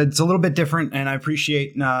 so it's a little bit different, and I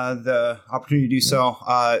appreciate the opportunity to do so.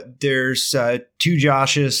 There's 2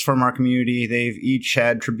 Joshes from our community. They've each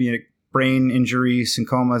had traumatic brain injuries and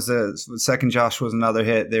comas. The second Josh was another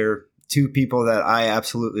hit. They're 2 people that I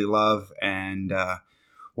absolutely love, and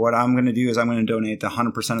what I'm going to do is I'm going to donate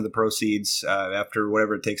 100% of the proceeds after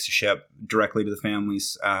whatever it takes to ship directly to the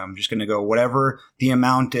families. I'm just going to go whatever the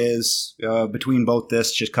amount is between both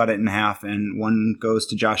discs, just cut it in half, and one goes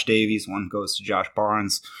to Josh Davies, one goes to Josh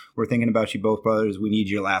Barnes. We're thinking about you both, brothers. We need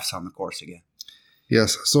your laughs on the course again.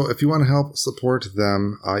 Yes, so if you want to help support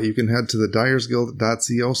them, you can head to the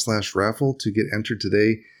dyersguild.co/raffle to get entered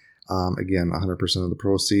today. Again, 100% of the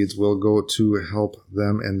proceeds will go to help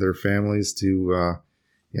them and their families to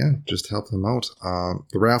just help them out.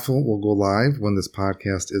 The raffle will go live when this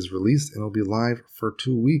podcast is released, and it'll be live for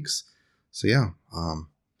 2 weeks. So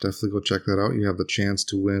definitely go check that out. You have the chance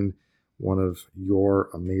to win one of your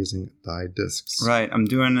amazing die discs. Right. I'm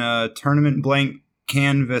doing a tournament blank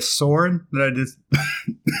canvas sword that I did.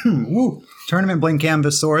 Tournament blank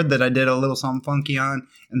canvas sword that I did a little something funky on,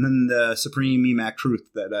 and then the Supreme EMAC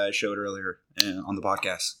Truth that I showed earlier on the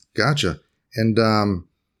podcast. Gotcha. And do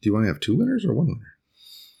you want to have 2 winners or 1 winner?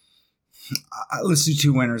 Let's do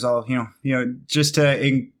 2 winners. I'll, just to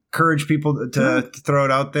encourage people to throw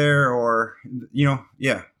it out there, or,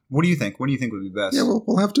 What do you think? What do you think would be best? Yeah,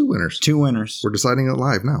 we'll have 2 winners. 2 winners. We're deciding it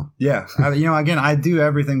live now. Yeah. Again, I do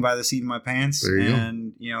everything by the seat of my pants. There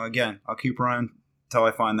you go. Again, I'll keep running until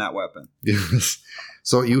I find that weapon. Yes.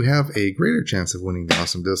 So you have a greater chance of winning the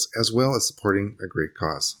awesome disc as well as supporting a great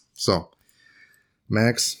cause. So,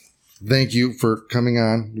 Max, thank you for coming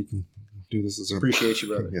on. You can do this as a... Appreciate you,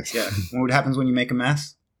 brother. Yes. Yeah. What happens when you make a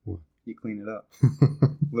mess? What? You clean it up.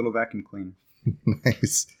 Little vacuum cleaner.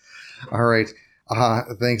 Nice. All right.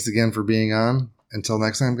 Thanks again for being on. Until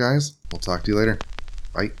next time, guys, we'll talk to you later.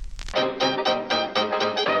 Bye.